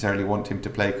didn't necessarily want him to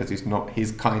play because he's not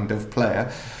his kind of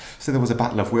player. So there was a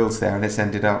battle of wills there, and it's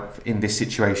ended up in this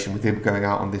situation with him going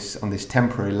out on this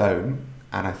temporary loan.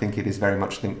 And I think it is very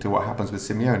much linked to what happens with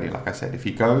Simeone. Like I said, if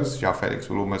he goes, Joao Felix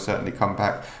will almost certainly come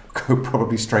back, go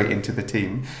probably straight into the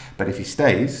team. But if he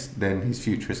stays, then his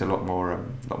future is a lot more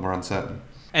uncertain.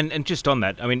 And just on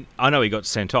that, I mean, I know he got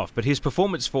sent off, but his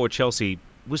performance for Chelsea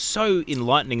was so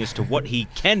enlightening as to what he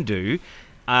can do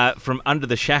from under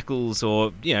the shackles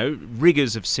or,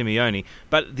 rigours of Simeone.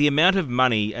 But the amount of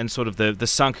money and sort of the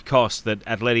sunk cost that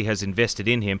Atleti has invested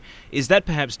in him, is that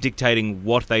perhaps dictating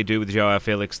what they do with Joao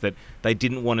Felix, that they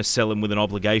didn't want to sell him with an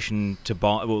obligation to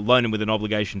buy, or loan him with an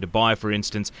obligation to buy, for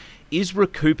instance? Is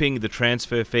recouping the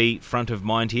transfer fee front of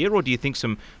mind here, or do you think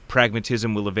some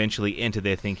pragmatism will eventually enter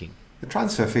their thinking? The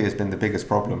transfer fee has been the biggest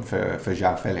problem for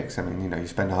Joao Felix. I mean, you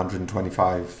spend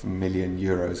 125 million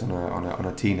euros on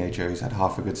a teenager who's had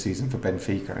half a good season for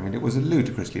Benfica. I mean, it was a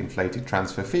ludicrously inflated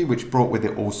transfer fee, which brought with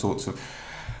it all sorts of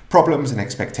problems and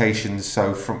expectations.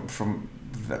 So from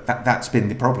that's been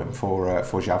the problem for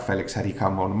Joao Felix. Had he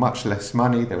come on much less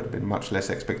money, there would have been much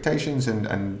less expectations,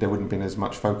 and there wouldn't have been as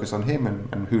much focus on him,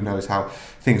 and who knows how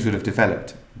things would have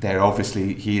developed.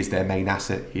 He is their main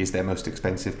asset, he is their most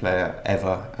expensive player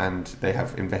ever, and they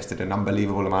have invested an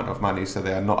unbelievable amount of money, so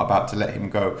they are not about to let him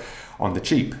go on the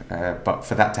cheap. But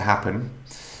for that to happen,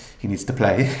 he needs to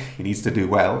play, he needs to do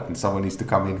well, and someone needs to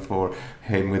come in for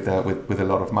him with a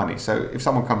lot of money. So if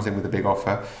someone comes in with a big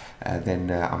offer,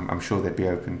 then I'm sure they'd be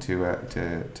open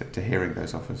to hearing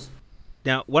those offers.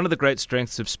 Now, one of the great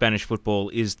strengths of Spanish football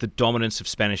is the dominance of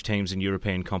Spanish teams in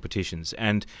European competitions,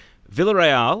 and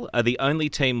Villarreal are the only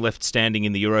team left standing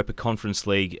in the Europa Conference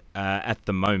League at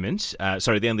the moment.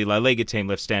 The only La Liga team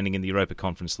left standing in the Europa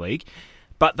Conference League.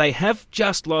 But they have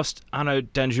just lost Arnaud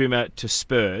Danjuma to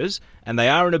Spurs, and they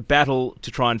are in a battle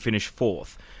to try and finish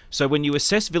fourth. So when you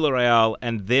assess Villarreal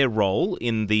and their role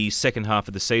in the second half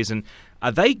of the season,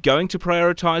 are they going to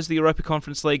prioritise the Europa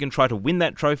Conference League and try to win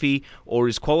that trophy, or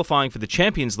is qualifying for the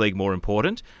Champions League more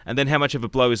important? And then how much of a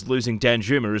blow is losing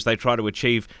Danjuma as they try to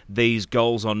achieve these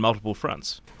goals on multiple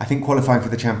fronts? I think qualifying for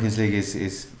the Champions League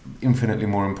is infinitely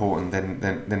more important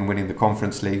than winning the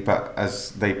Conference League, but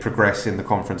as they progress in the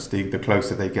Conference League, the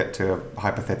closer they get to a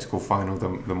hypothetical final,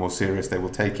 the more serious they will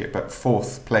take it. But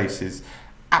fourth place is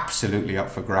absolutely up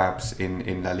for grabs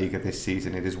in La Liga this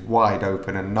season. It is wide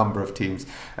open. A number of teams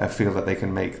feel that they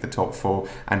can make the top four,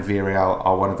 and Villarreal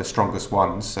are one of the strongest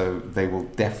ones, so they will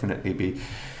definitely be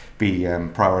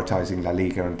prioritising La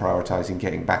Liga and prioritising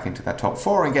getting back into that top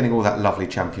four and getting all that lovely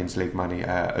Champions League money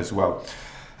as well.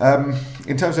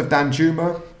 In terms of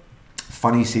Danjuma,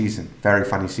 very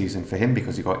funny season for him,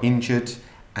 because he got injured,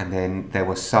 and then there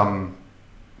were some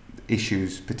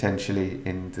issues potentially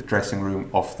in the dressing room,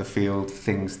 off the field,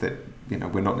 things that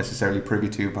we're not necessarily privy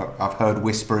to, but I've heard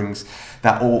whisperings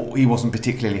that he wasn't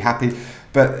particularly happy.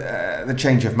 But the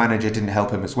change of manager didn't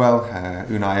help him as well.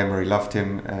 Unai Emery loved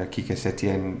him, Quique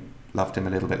Setién loved him a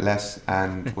little bit less,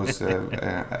 and was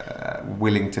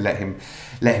willing to let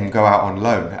him go out on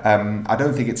loan. I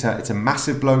don't think it's a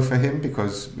massive blow for him,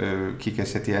 because Quique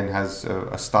Setién has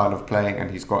a style of playing,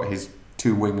 and he's got his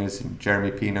two wingers,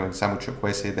 Jeremy Pino and Samuel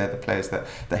Chukwueze. They're the players that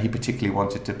he particularly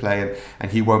wanted to play,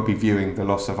 and he won't be viewing the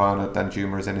loss of Arnaud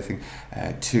Danjuma as anything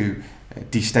too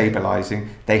destabilising.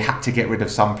 They had to get rid of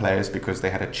some players because they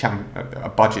had a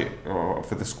budget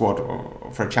for the squad or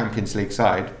for a Champions League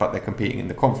side, but they're competing in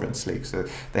the Conference League, so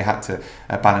they had to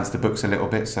balance the books a little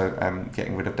bit. So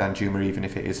getting rid of Danjuma, even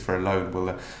if it is for a loan,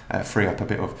 will free up a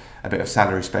bit of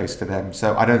salary space for them.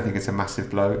 So I don't think it's a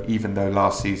massive blow, even though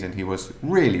last season he was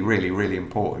really, really, really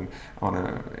important on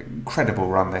an incredible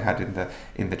run they had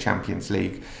in the Champions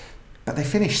League. But they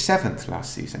finished 7th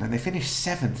last season, and they finished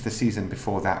 7th the season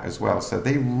before that as well. So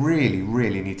they really,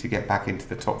 really need to get back into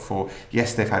the top four.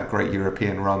 Yes, they've had great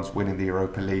European runs, winning the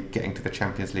Europa League, getting to the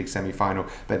Champions League semi-final.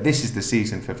 But this is the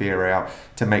season for Villarreal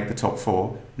to make the top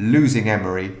four. Losing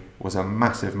Emery was a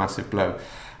massive, massive blow.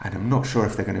 And I'm not sure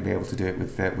if they're going to be able to do it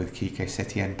with Quique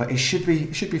Setién. But it should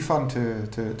be fun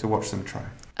to watch them try.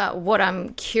 What I'm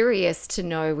curious to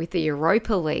know with the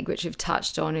Europa League, which you've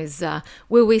touched on, is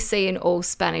will we see an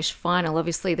all-Spanish final?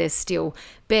 Obviously, there's still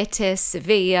Betis,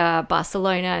 Sevilla,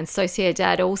 Barcelona and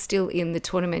Sociedad all still in the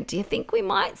tournament. Do you think we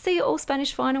might see an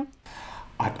all-Spanish final?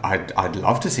 I'd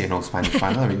love to see an all-Spanish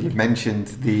final. I mean, you've mentioned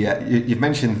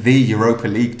the Europa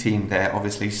League team there.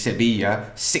 Obviously, Sevilla,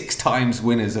 6 times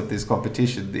winners of this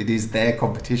competition. It is their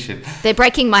competition. They're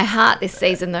breaking my heart this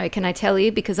season, though, can I tell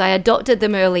you? Because I adopted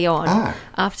them early on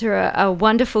after a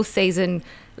wonderful season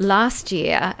last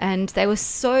year, and they were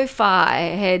so far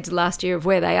ahead last year of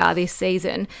where they are this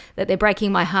season that they're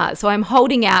breaking my heart. So I'm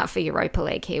holding out for Europa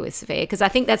League here with Sevilla because I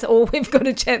think that's all we've got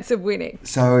a chance of winning.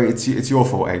 So it's your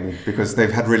fault, Amy, because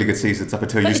they've had really good seasons up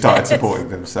until you started supporting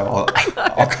them. So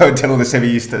I'll go and tell all the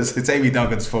Sevillistas it's Amy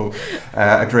Duggan's fault.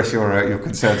 Address your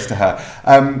concerns to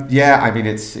her. Yeah, I mean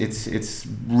it's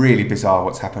really bizarre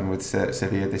what's happened with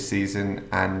Sevilla this season,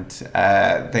 and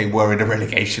they were in a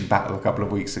relegation battle a couple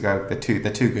of weeks ago. They're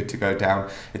too good to go down.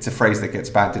 It's a phrase that gets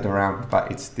bandied around,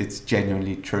 but it's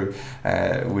genuinely true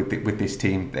with this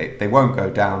team. They won't go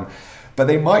down, but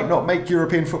they might not make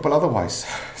European football otherwise.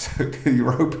 So the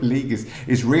Europa League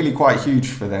is really quite huge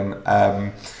for them,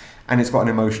 and it's got an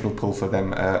emotional pull for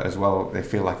them as well. They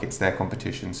feel like it's their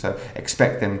competition, so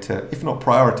expect them to, if not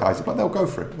prioritise it, but they'll go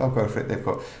for it. They've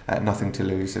got nothing to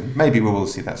lose, and maybe we will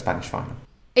see that Spanish final.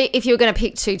 If you were going to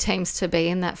pick two teams to be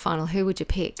in that final, who would you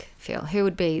pick, Phil? Who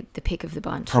would be the pick of the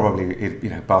bunch? Probably,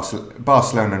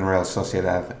 Barcelona and Real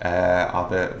Sociedad are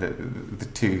the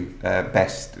two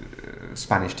best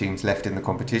Spanish teams left in the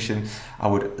competition. I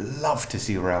would love to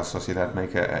see Real Sociedad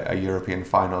make a European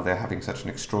final. They're having such an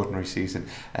extraordinary season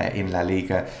in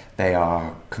LaLiga. They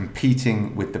are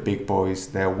competing with the big boys.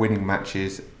 They're winning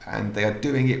matches, and they are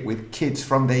doing it with kids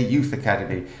from their youth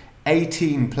academy.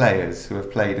 18 players who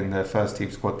have played in the first team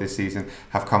squad this season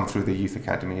have come through the youth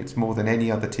academy. It's more than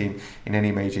any other team in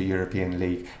any major European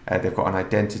league. They've got an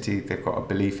identity, they've got a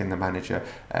belief in the manager,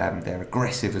 they're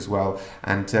aggressive as well,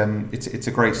 and it's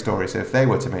a great story. So if they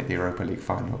were to make the Europa League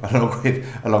final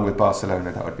along with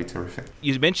Barcelona, that would be terrific.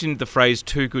 You mentioned the phrase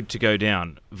 "too good to go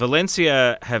down."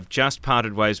 Valencia have just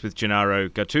parted ways with Gennaro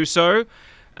Gattuso.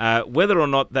 Whether or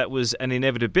not that was an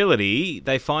inevitability,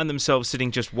 they find themselves sitting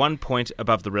just 1 point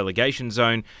above the relegation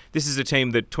zone. This is a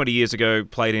team that 20 years ago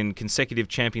played in consecutive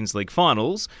Champions League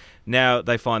finals. Now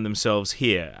they find themselves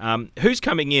here. Who's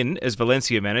coming in as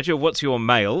Valencia manager? What's your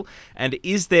mail? And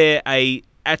is there a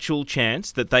actual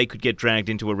chance that they could get dragged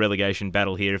into a relegation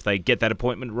battle here if they get that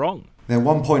appointment wrong? They're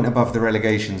 1 point above the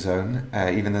relegation zone,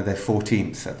 even though they're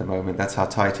 14th at the moment. That's how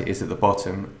tight it is at the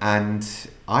bottom. And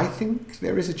I think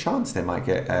there is a chance they might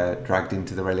get dragged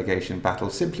into the relegation battle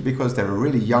simply because they're a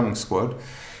really young squad.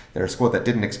 They're a squad that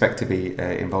didn't expect to be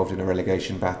involved in a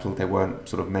relegation battle. They weren't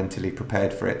sort of mentally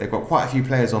prepared for it. They've got quite a few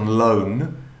players on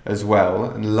loan as well,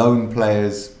 and loan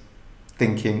players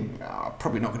thinking,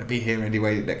 probably not going to be here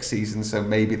anyway next season, so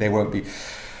maybe they won't be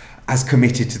as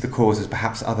committed to the cause as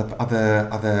perhaps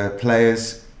other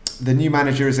players. The new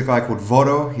manager is a guy called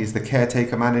Voro. He's the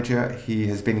caretaker manager. He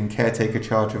has been in caretaker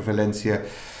charge of Valencia.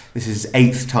 This is his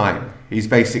 8th time. He's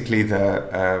basically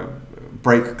the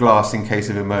break glass in case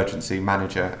of emergency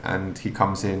manager, and he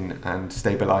comes in and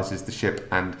stabilises the ship,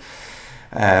 and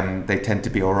they tend to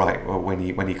be all right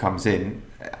when he comes in.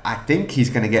 I think he's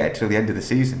going to get it till the end of the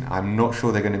season. I'm not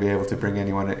sure they're going to be able to bring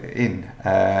anyone in.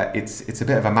 It's a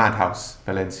bit of a madhouse,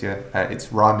 Valencia.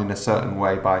 It's run in a certain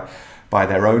way by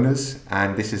their owners,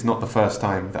 and this is not the first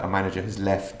time that a manager has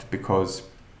left because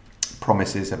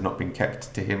promises have not been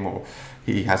kept to him, or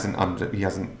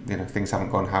things haven't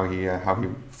gone how he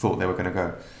thought they were going to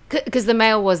go. Because the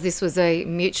mail was this was a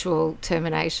mutual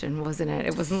termination, wasn't it?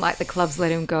 It wasn't like the clubs let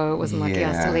him go. It wasn't like he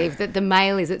has to leave. The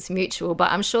mail is it's mutual,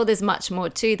 but I'm sure there's much more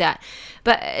to that.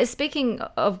 But speaking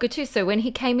of Gattuso, when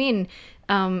he came in,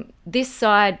 this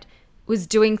side was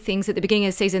doing things at the beginning of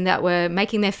the season that were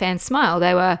making their fans smile.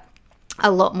 They were a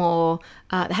lot more,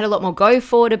 they had a lot more go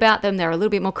forward about them. They're a little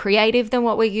bit more creative than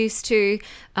what we're used to.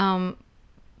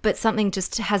 But something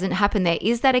just hasn't happened there.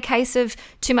 Is that a case of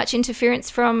too much interference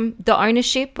from the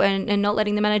ownership and not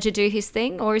letting the manager do his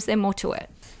thing, or is there more to it?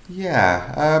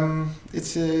 Yeah,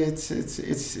 it's an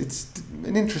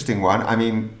interesting one. I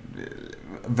mean,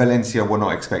 Valencia were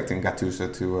not expecting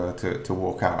Gattuso to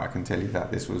walk out. I can tell you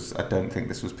that. I don't think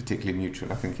this was particularly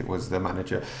mutual. I think it was the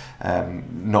manager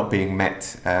not being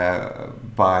met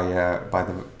by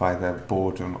the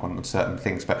board on certain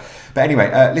things. But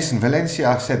anyway, listen, Valencia,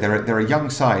 I said they're a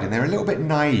young side and they're a little bit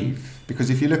naive. Because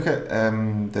if you look at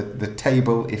the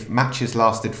table, if matches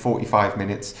lasted 45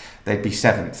 minutes, they'd be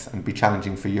 7th and be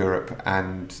challenging for Europe,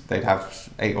 and they'd have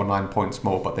 8 or 9 points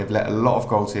more. But they've let a lot of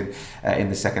goals in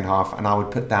the second half, and I would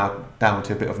put that down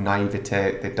to a bit of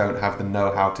naivete. They don't have the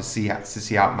know-how to see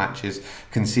out matches,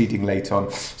 conceding late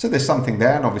on. So there's something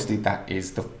there, and obviously that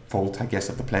is the fault, I guess,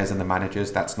 of the players and the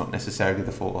managers. That's not necessarily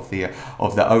the fault of the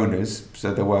owners.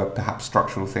 So there were perhaps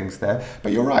structural things there.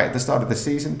 But you're right, at the start of the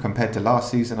season, compared to last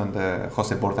season under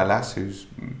Jose Bordalas, whose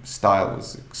style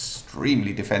was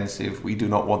extremely defensive, we do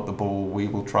not want the ball, we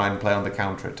will try and play on the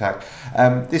counter-attack.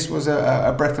 This was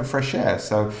a breath of fresh air.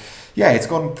 So yeah, it's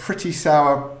gone pretty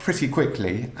sour pretty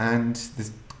quickly, and the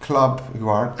club who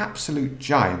are an absolute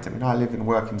giant. I mean, I live and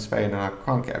work in Spain and I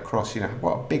can't get across,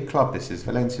 what a big club this is.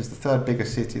 Valencia's the third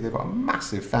biggest city. They've got a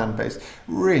massive fan base,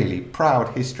 really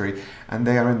proud history, and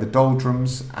they are in the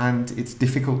doldrums, and it's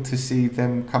difficult to see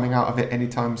them coming out of it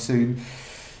anytime soon,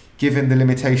 given the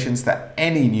limitations that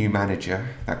any new manager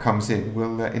that comes in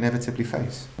will inevitably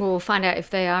face. We'll find out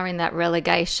if they are in that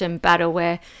relegation battle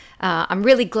where I'm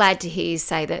really glad to hear you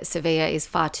say that Sevilla is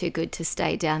far too good to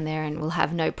stay down there and will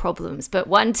have no problems. But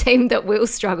one team that will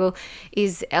struggle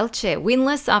is Elche.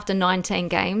 Winless after 19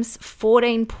 games,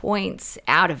 14 points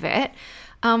out of it.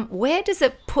 Where does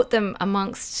it put them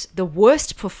amongst the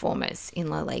worst performers in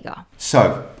La Liga?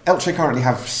 So, Elche currently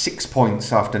have 6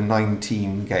 points after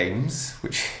 19 games,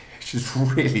 which is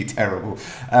really terrible.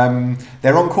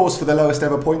 They're on course for the lowest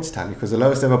ever points tally, because the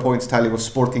lowest ever points tally was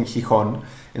Sporting Gijón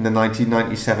in the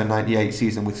 1997-98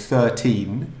 season with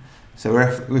 13. So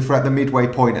if we're at the midway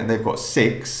point and they've got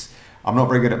 6, I'm not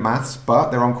very good at maths,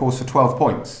 but they're on course for 12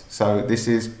 points. So this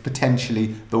is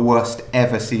potentially the worst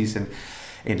ever season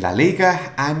in La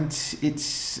Liga, and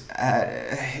it's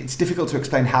difficult to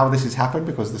explain how this has happened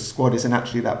because the squad isn't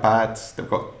actually that bad. They've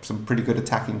got some pretty good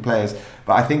attacking players,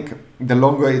 but I think the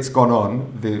longer it's gone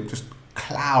on, the just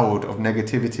cloud of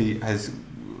negativity has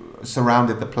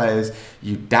surrounded the players.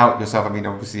 You doubt yourself. I mean,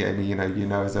 obviously, Amy,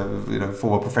 as a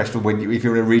former professional, if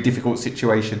you're in a really difficult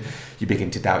situation, you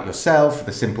begin to doubt yourself.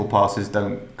 The simple passes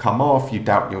don't come off. You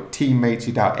doubt your teammates.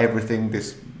 You doubt everything.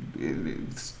 This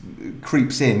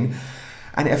creeps in.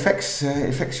 And it affects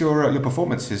your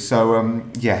performances. So,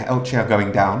 Elche are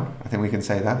going down. I think we can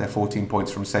say that. They're 14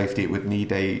 points from safety. It would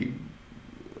need a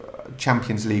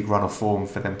Champions League run of form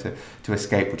for them to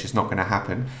escape, which is not going to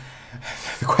happen.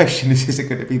 The question is it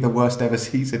going to be the worst ever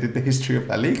season in the history of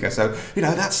La Liga? So,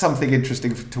 that's something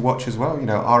interesting to watch as well.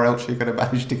 Are Elche going to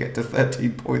manage to get to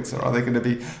 13 points, or are they going to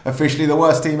be officially the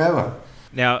worst team ever?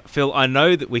 Now, Phil, I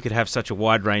know that we could have such a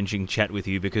wide-ranging chat with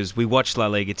you because we watch La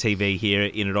Liga TV here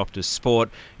in at Optus Sport.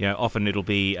 Often it'll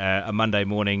be a Monday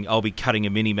morning. I'll be cutting a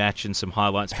mini-match and some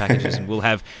highlights packages, and we'll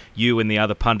have you and the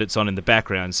other pundits on in the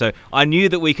background. So I knew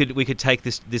that we could take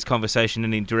this conversation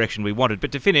in any direction we wanted.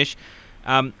 But to finish,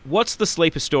 what's the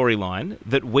sleeper storyline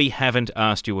that we haven't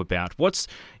asked you about? What's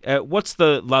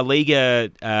the La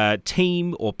Liga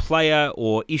team or player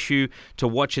or issue to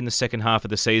watch in the second half of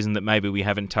the season that maybe we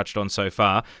haven't touched on so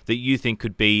far that you think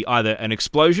could be either an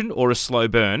explosion or a slow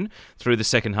burn through the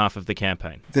second half of the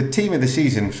campaign? The team of the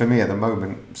season for me at the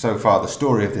moment, so far, the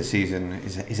story of the season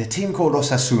is a team called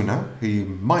Osasuna, who you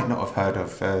might not have heard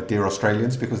of, dear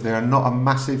Australians, because they are not a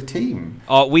massive team.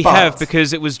 Oh, we have,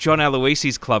 because it was John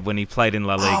Aloisi's club when he played in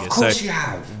La Liga. Oh, of course you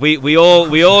have. We all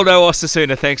know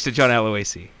Osasuna thanks to John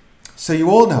Aloisi. So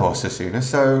you all know Osasuna,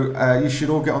 so you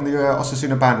should all get on the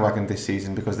Osasuna bandwagon this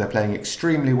season because they're playing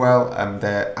extremely well and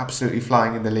they're absolutely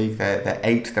flying in the league. They're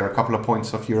 8th, they're a couple of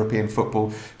points off European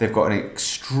football. They've got an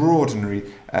extraordinary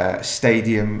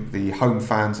stadium. The home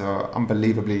fans are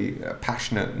unbelievably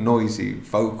passionate, noisy,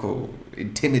 vocal,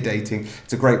 intimidating.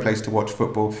 It's a great place to watch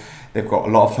football. They've got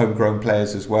a lot of homegrown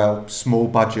players as well. Small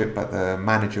budget, but the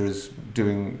manager is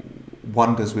doing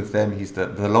wonders with them. He's the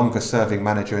longest serving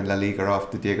manager in La Liga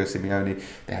after Diego Simeone.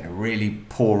 They had a really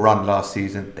poor run last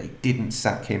season. They didn't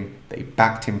sack him. They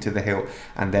backed him to the hilt,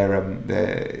 and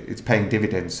it's paying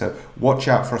dividends. So watch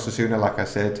out for Osasuna. Like I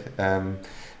said,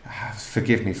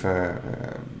 forgive me for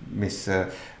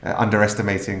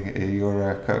underestimating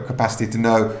your capacity to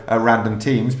know random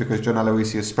teams, because John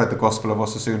Aloisi has spread the gospel of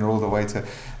Osasuna all the way to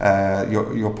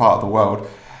your part of the world.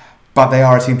 But they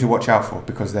are a team to watch out for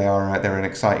because they're an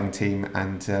exciting team,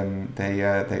 and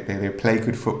they play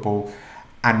good football,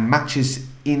 and matches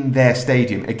in their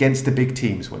stadium against the big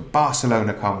teams. When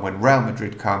Barcelona come, when Real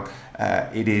Madrid come,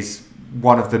 it is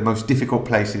one of the most difficult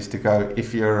places to go.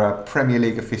 If you're a Premier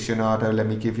League aficionado, let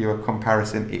me give you a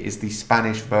comparison. It is the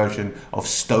Spanish version of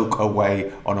Stoke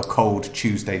away on a cold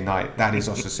Tuesday night. That is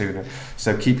Osasuna.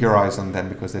 So keep your eyes on them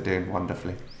because they're doing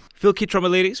wonderfully. Phil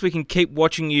Kitromilides, we can keep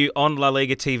watching you on La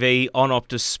Liga TV on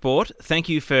Optus Sport. Thank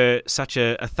you for such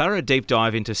a thorough deep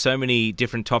dive into so many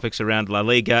different topics around La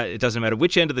Liga. It doesn't matter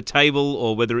which end of the table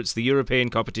or whether it's the European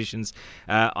competitions.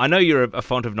 I know you're a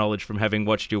font of knowledge from having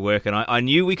watched your work, and I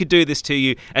knew we could do this to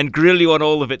you and grill you on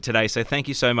all of it today. So thank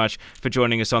you so much for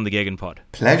joining us on the Gegenpod.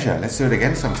 Pleasure. Let's do it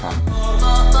again sometime.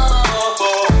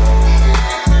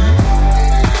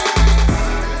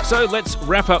 So let's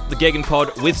wrap up the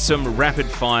Gegenpod with some rapid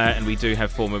fire, and we do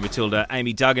have former Matilda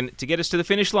Amy Duggan to get us to the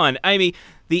finish line. Amy,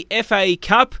 the FA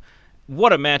Cup,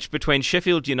 What a match between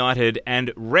Sheffield United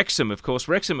and Wrexham. Of course,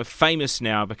 Wrexham are famous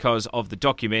now because of the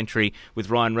documentary with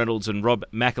Ryan Reynolds and Rob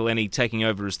McElhenney taking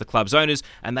over as the club's owners,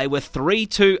 and they were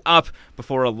 3-2 up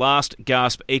before a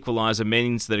last-gasp equaliser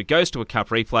means that it goes to a cup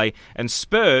replay, and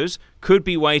Spurs could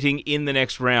be waiting in the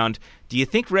next round. Do you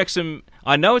think Wrexham,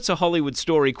 I know it's a Hollywood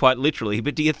story quite literally,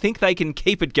 but do you think they can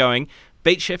keep it going,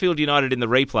 beat Sheffield United in the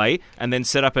replay, and then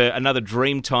set up another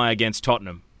dream tie against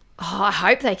Tottenham? Oh, I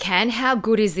hope they can. How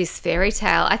good is this fairy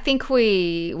tale? I think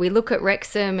we look at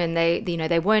Wrexham and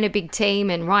they weren't a big team,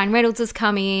 and Ryan Reynolds has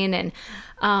come in, and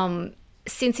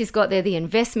since he's got there, the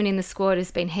investment in the squad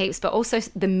has been heaps, but also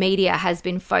the media has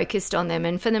been focused on them,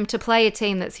 and for them to play a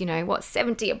team that's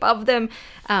 70 above them,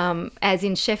 as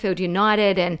in Sheffield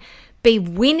United, and be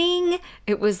winning,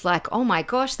 it was like, oh my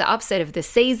gosh, the upset of the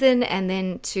season, and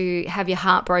then to have your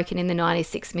heart broken in the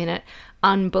 96th minute,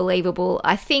 unbelievable.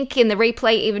 I think in the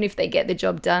replay, even if they get the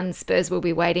job done, Spurs will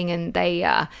be waiting, and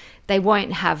they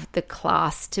won't have the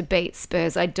class to beat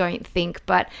Spurs, I don't think.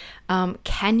 But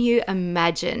can you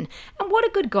imagine? And what a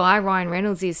good guy Ryan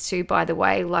Reynolds is too, by the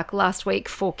way. Like last week,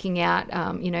 forking out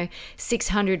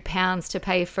 £600 to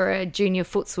pay for a junior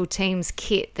futsal team's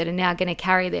kit that are now going to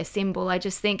carry their symbol. I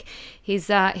just think he's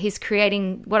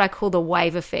creating what I call the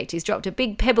wave effect. He's dropped a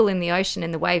big pebble in the ocean,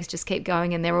 and the waves just keep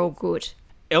going, and they're all good.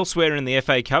 Elsewhere in the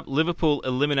FA Cup, Liverpool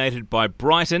eliminated by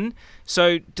Brighton.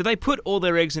 So do they put all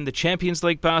their eggs in the Champions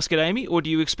League basket, Amy, or do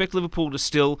you expect Liverpool to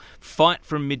still fight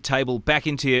from mid-table back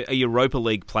into a Europa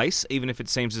League place, even if it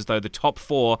seems as though the top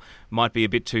four might be a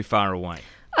bit too far away?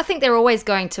 I think they're always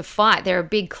going to fight. They're a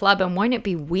big club, and won't it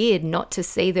be weird not to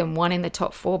see them one in the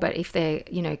top four, but if they're,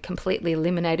 completely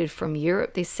eliminated from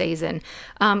Europe this season?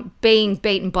 Being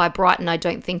beaten by Brighton, I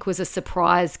don't think was a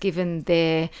surprise given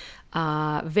their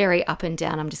very up and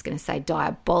down, I'm just going to say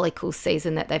diabolical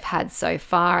season that they've had so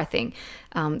far. I think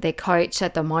their coach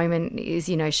at the moment is,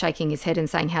 shaking his head and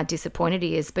saying how disappointed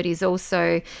he is, but he's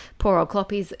also, poor old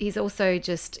Klopp, he's also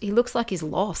just, he looks like he's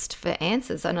lost for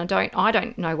answers, and I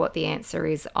don't know what the answer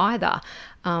is either.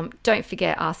 Don't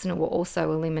forget Arsenal were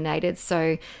also eliminated,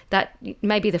 so that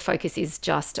maybe the focus is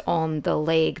just on the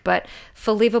league. But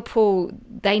for Liverpool,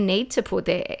 they need to put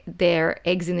their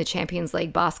eggs in the Champions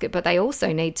League basket, but they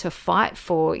also need to fight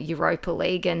for Europa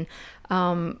League, and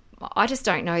I just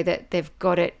don't know that they've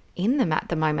got it in them at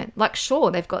the moment. Like,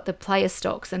 sure, they've got the player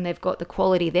stocks and they've got the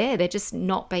quality there. They're just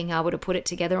not being able to put it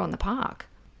together on the park.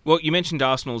 Well, you mentioned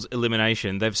Arsenal's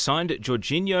elimination. They've signed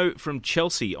Jorginho from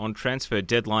Chelsea on transfer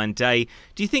deadline day.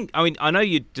 Do you think, I know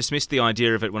you dismissed the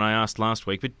idea of it when I asked last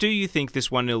week, but do you think this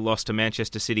 1-0 loss to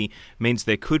Manchester City means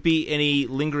there could be any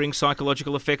lingering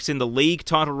psychological effects in the league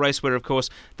title race where, of course,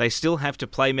 they still have to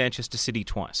play Manchester City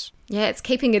twice? Yeah, it's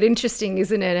keeping it interesting,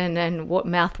 isn't it? And what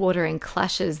mouth-watering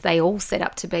clashes they all set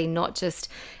up to be, not just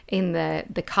in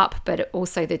the cup, but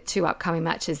also the two upcoming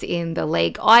matches in the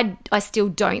league. I still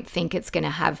don't think it's going to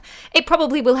have... It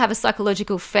probably will have a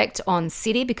psychological effect on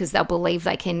City because they'll believe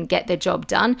they can get their job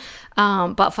done.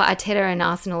 But for Arteta and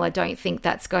Arsenal, I don't think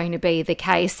that's going to be the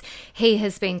case. He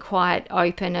has been quite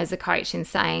open as a coach in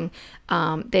saying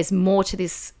there's more to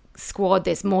this squad,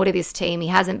 there's more to this team. He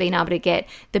hasn't been able to get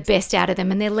the best out of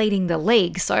them, and they're leading the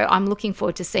league, so I'm looking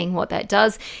forward to seeing what that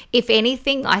does. If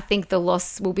anything, I think the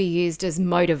loss will be used as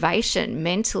motivation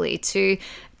mentally to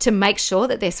make sure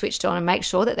that they're switched on and make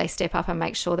sure that they step up and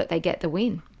make sure that they get the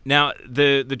win. Now,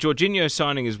 the Jorginho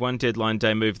signing is one deadline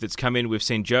day move that's come in. We've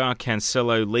seen Joao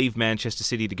Cancelo leave Manchester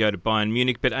City to go to Bayern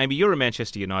Munich. But, Amy, you're a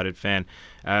Manchester United fan.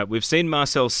 We've seen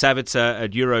Marcel Sabitzer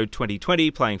at Euro 2020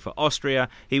 playing for Austria.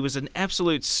 He was an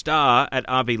absolute star at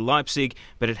RB Leipzig,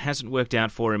 but it hasn't worked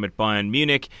out for him at Bayern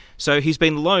Munich. So he's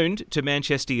been loaned to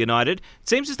Manchester United. It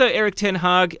seems as though Erik ten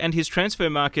Hag and his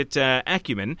transfer market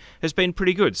acumen has been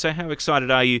pretty good. So how excited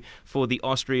are you for the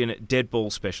Austrian dead ball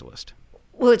specialist?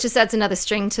 Well, it just adds another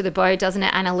string to the bow, doesn't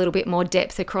it? And a little bit more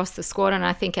depth across the squad. And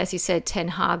I think, as you said, Ten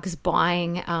Hag's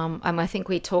buying. I think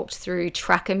we talked through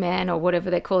Tracker Man or whatever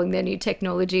they're calling their new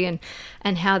technology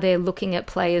and how they're looking at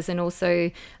players and also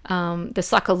the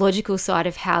psychological side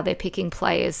of how they're picking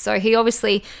players. So he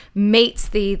obviously meets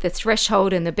the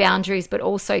threshold and the boundaries, but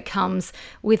also comes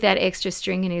with that extra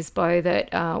string in his bow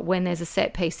that when there's a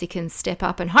set piece, he can step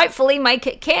up and hopefully make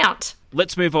it count.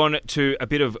 Let's move on to a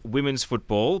bit of women's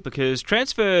football because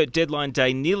transfer deadline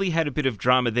day nearly had a bit of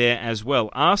drama there as well.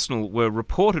 Arsenal were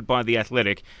reported by The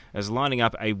Athletic as lining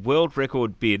up a world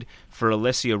record bid for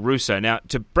Alessia Russo. Now,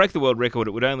 to break the world record,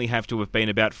 it would only have to have been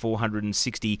about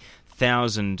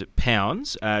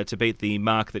 £460,000 to beat the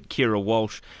mark that Kira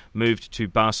Walsh moved to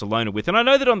Barcelona with. And I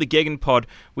know that on the Gegen pod,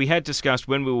 we had discussed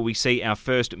when will we see our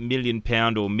first £1 million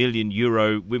or €1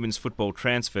 million women's football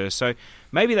transfer. So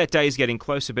maybe that day is getting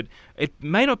closer, but it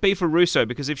may not be for Russo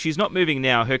because if she's not moving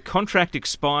now, her contract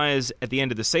expires at the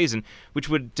end of the season, which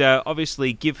would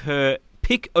obviously give her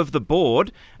pick of the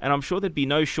board, and I'm sure there'd be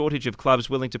no shortage of clubs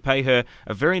willing to pay her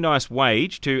a very nice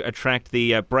wage to attract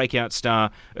the breakout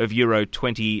star of Euro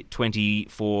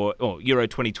 2024 or Euro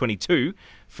 2022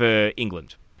 for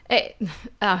England.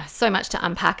 So much to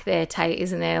unpack there, Tate,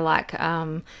 isn't there? Like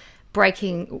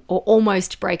breaking or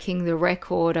almost breaking the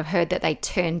record. I've heard that they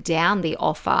turned down the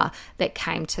offer that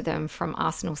came to them from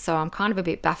Arsenal. So I'm kind of a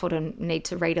bit baffled and need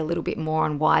to read a little bit more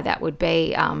on why that would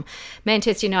be.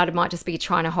 Manchester United might just be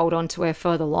trying to hold on to her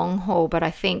for the long haul. But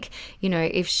I think,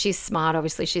 if she's smart,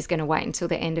 obviously she's going to wait until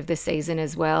the end of the season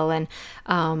as well. And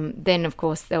then, of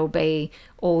course, there'll be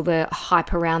all the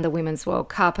hype around the Women's World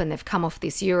Cup, and they've come off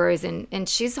this Euros, and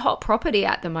she's hot property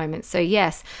at the moment. So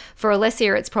yes, for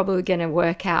Alessia, it's probably going to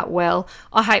work out well.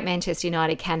 I hope Manchester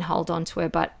United can hold on to her,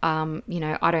 but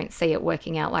I don't see it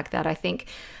working out like that. I think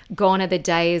gone are the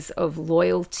days of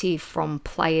loyalty from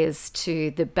players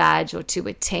to the badge or to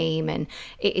a team, and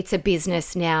it's a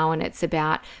business now, and it's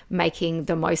about making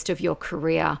the most of your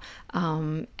career.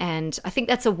 And I think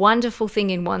that's a wonderful thing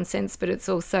in one sense, but it's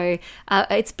also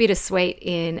it's bittersweet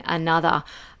in another.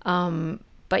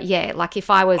 But yeah, like if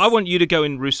I want you to go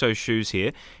in Russo's shoes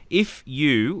here. If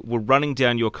you were running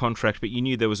down your contract, but you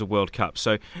knew there was a World Cup,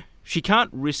 so she can't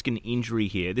risk an injury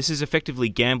here. This is effectively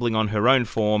gambling on her own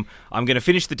form. I'm going to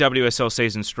finish the WSL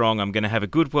season strong. I'm going to have a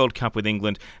good World Cup with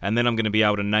England, and then I'm going to be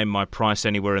able to name my price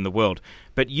anywhere in the world.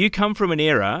 But you come from an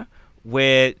era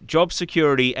where job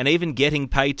security and even getting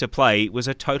paid to play was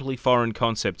a totally foreign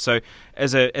concept. So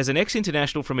as an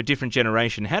ex-international from a different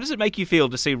generation, how does it make you feel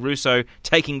to see Russo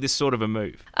taking this sort of a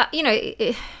move?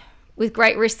 With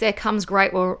great risk there comes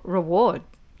great reward.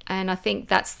 And I think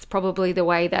that's probably the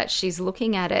way that she's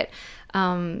looking at it.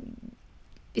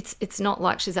 It's not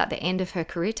like she's at the end of her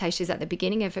career, Tay. She's at the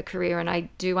beginning of her career, and I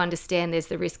do understand there's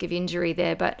the risk of injury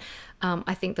there, but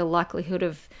I think the likelihood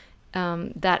of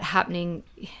that happening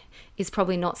is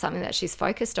probably not something that she's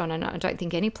focused on, and I don't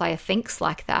think any player thinks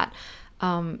like that.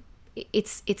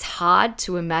 It's hard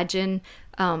to imagine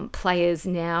players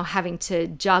now having to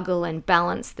juggle and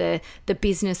balance the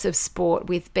business of sport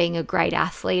with being a great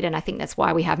athlete, and I think that's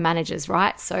why we have managers,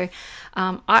 right? So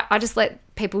I just let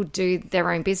people do their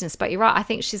own business. But you're right, I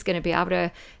think she's going to be able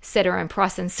to set her own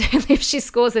price, and certainly if she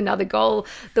scores another goal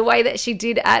the way that she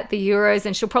did at the Euros,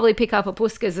 and she'll probably pick up a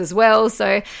Puskas as well.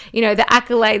 So, the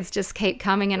accolades just keep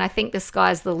coming, and I think the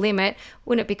sky's the limit.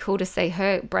 Wouldn't it be cool to see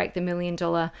her break the $1 million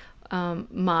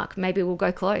mark? Maybe we'll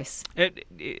go close.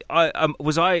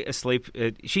 Was I asleep?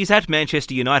 She's at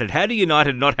Manchester United. How do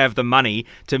United not have the money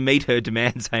to meet her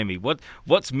demands, Amy?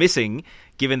 What's missing,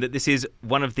 given that this is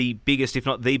one of the biggest, if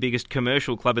not the biggest,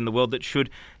 commercial club in the world that should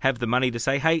have the money to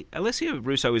say, hey, Alessia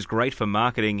Russo is great for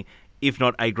marketing, if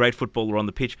not a great footballer on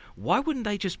the pitch. Why wouldn't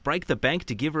they just break the bank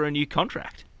to give her a new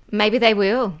contract? Maybe they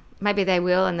will,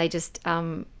 and they just,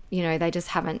 they just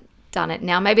haven't done it.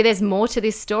 Now, maybe there's more to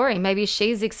this story. Maybe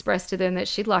she's expressed to them that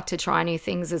she'd like to try new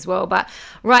things as well. But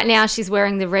right now she's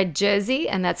wearing the red jersey,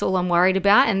 and that's all I'm worried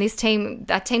about. And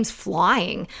that team's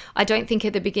flying. I don't think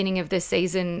at the beginning of the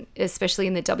season, especially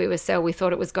in the WSL, we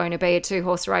thought it was going to be a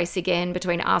two-horse race again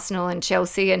between Arsenal and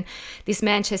Chelsea. And this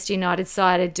Manchester United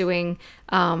side are doing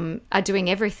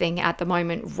everything at the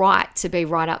moment right to be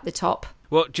right up the top.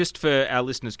 Well, just for our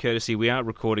listeners' courtesy, we are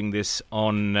recording this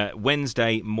on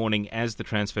Wednesday morning as the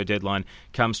transfer deadline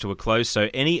comes to a close. So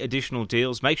any additional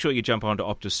deals, make sure you jump onto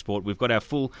Optus Sport. We've got our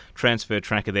full transfer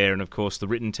tracker there. And, of course, the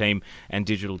written team and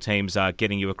digital teams are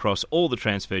getting you across all the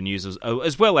transfer news,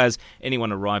 as well as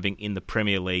anyone arriving in the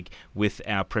Premier League with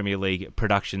our Premier League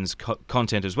productions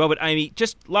content as well. But, Amy,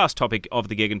 just last topic of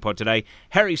the Gegen Pod today,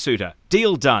 Harry Souttar,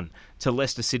 deal done to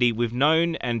Leicester City. We've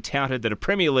known and touted that a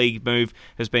Premier League move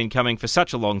has been coming for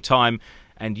such a long time,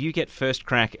 and you get first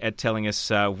crack at telling us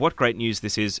what great news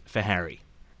this is for Harry.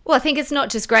 Well, I think it's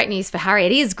not just great news for Harry.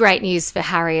 It is great news for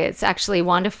Harry. It's actually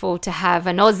wonderful to have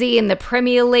an Aussie in the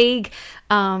Premier League.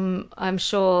 I'm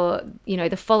sure,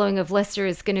 the following of Leicester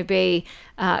is going to be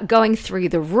going through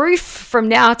the roof from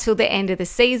now till the end of the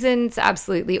season. It's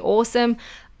absolutely awesome.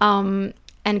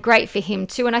 and great for him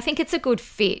too. And I think it's a good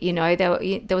fit.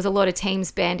 There was a lot of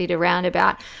teams bandied around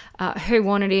about who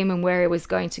wanted him and where he was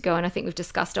going to go. And I think we've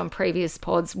discussed on previous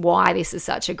pods why this is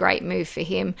such a great move for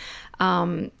him.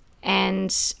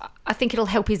 And I think it'll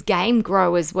help his game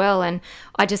grow as well. And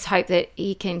I just hope that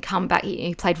he can come back.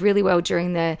 He played really well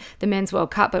during the Men's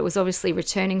World Cup, but was obviously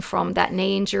returning from that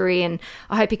knee injury. And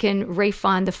I hope he can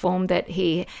re-find the form that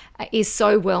he is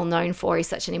so well known for. He's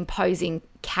such an imposing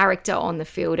character on the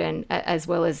field and as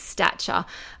well as stature,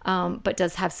 but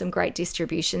does have some great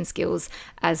distribution skills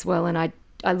as well. And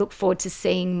I look forward to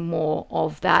seeing more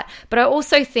of that. But I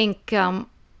also think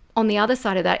on the other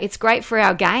side of that, it's great for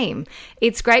our game.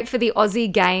 It's great for the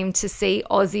Aussie game to see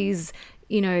Aussies,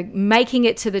 making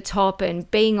it to the top and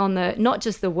being on not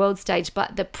just the world stage,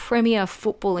 but the premier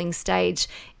footballing stage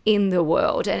in the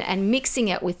world and mixing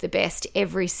it with the best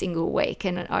every single week.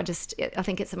 And I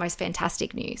think it's the most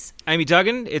fantastic news. Amy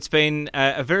Duggan, it's been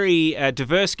a very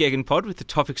diverse Gegenpod with the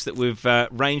topics that we've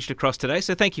ranged across today.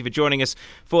 So thank you for joining us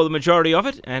for the majority of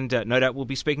it. And no doubt we'll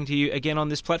be speaking to you again on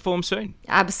this platform soon.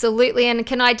 Absolutely. And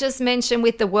can I just mention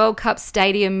with the World Cup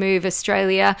stadium move,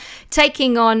 Australia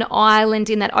taking on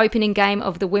Ireland in that opening game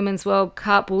of the Women's World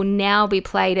Cup will now be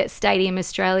played at Stadium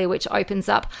Australia, which opens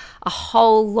up a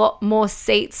whole lot more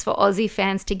seats for Aussie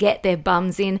fans to get their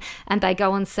bums in, and they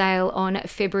go on sale on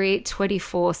February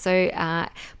 24. So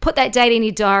put that date in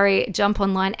your diary, jump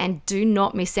online, and do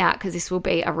not miss out because this will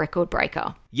be a record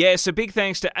breaker. Yes, a big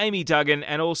thanks to Amy Duggan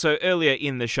and also earlier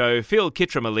in the show, Phil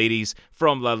Kitromilides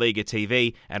from LaLiga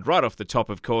TV, and right off the top,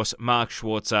 of course, Mark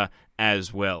Schwarzer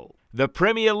as well. The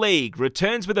Premier League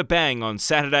returns with a bang on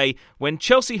Saturday when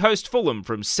Chelsea host Fulham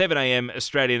from 7 a.m.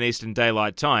 Australian Eastern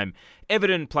Daylight Time.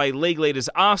 Everton play league leaders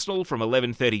Arsenal from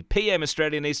 11:30 p.m.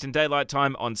 Australian Eastern Daylight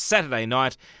Time on Saturday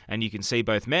night, and you can see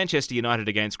both Manchester United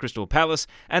against Crystal Palace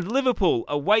and Liverpool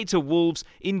away to Wolves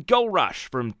in Goal Rush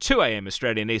from 2 a.m.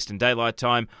 Australian Eastern Daylight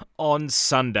Time on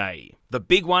Sunday. The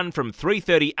big one from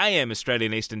 3:30 a.m.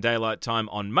 Australian Eastern Daylight Time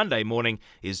on Monday morning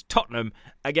is Tottenham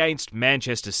against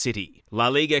Manchester City. La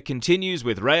Liga continues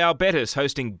with Real Betis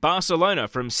hosting Barcelona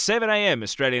from 7 a.m.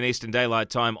 Australian Eastern Daylight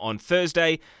Time on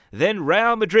Thursday. Then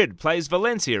Real Madrid plays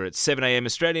Valencia at 7 a.m.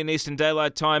 Australian Eastern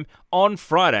Daylight Time on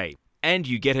Friday. And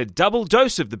you get a double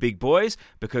dose of the big boys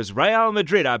because Real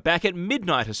Madrid are back at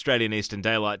midnight Australian Eastern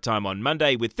Daylight Time on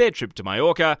Monday with their trip to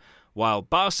Mallorca, while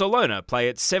Barcelona play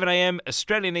at 7 a.m.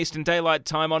 Australian Eastern Daylight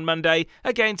Time on Monday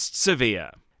against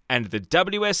Sevilla. And the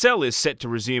WSL is set to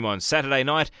resume on Saturday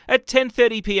night at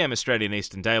 10:30 p.m. Australian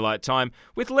Eastern Daylight Time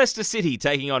with Leicester City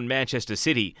taking on Manchester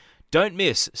City. Don't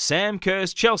miss Sam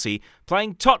Kerr's Chelsea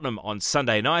playing Tottenham on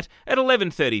Sunday night at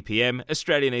 11:30 p.m.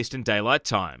 Australian Eastern Daylight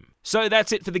Time. So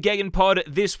that's it for the Gegenpod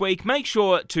this week. Make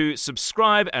sure to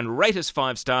subscribe and rate us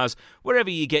 5 stars wherever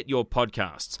you get your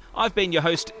podcasts. I've been your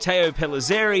host, Teo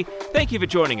Pellizzeri. Thank you for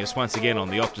joining us once again on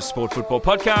the Optus Sport Football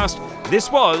Podcast. This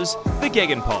was the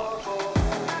Gegenpod.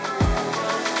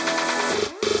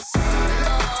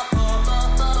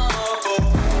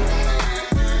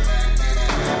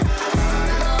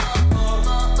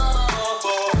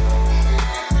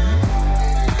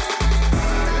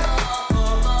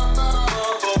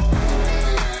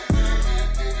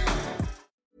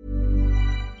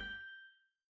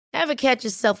 Ever catch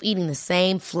yourself eating the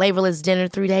same flavorless dinner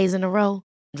 3 days in a row?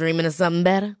 Dreaming of something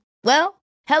better? Well,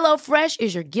 HelloFresh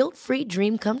is your guilt-free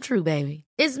dream come true, baby.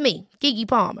 It's me, Keke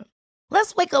Palmer.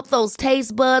 Let's wake up those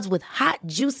taste buds with hot,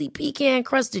 juicy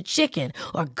pecan-crusted chicken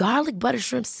or garlic butter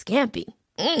shrimp scampi.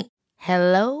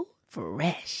 Hello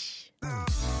Fresh.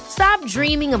 Stop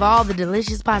dreaming of all the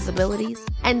delicious possibilities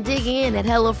and dig in at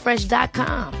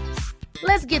HelloFresh.com.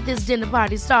 Let's get this dinner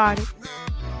party started.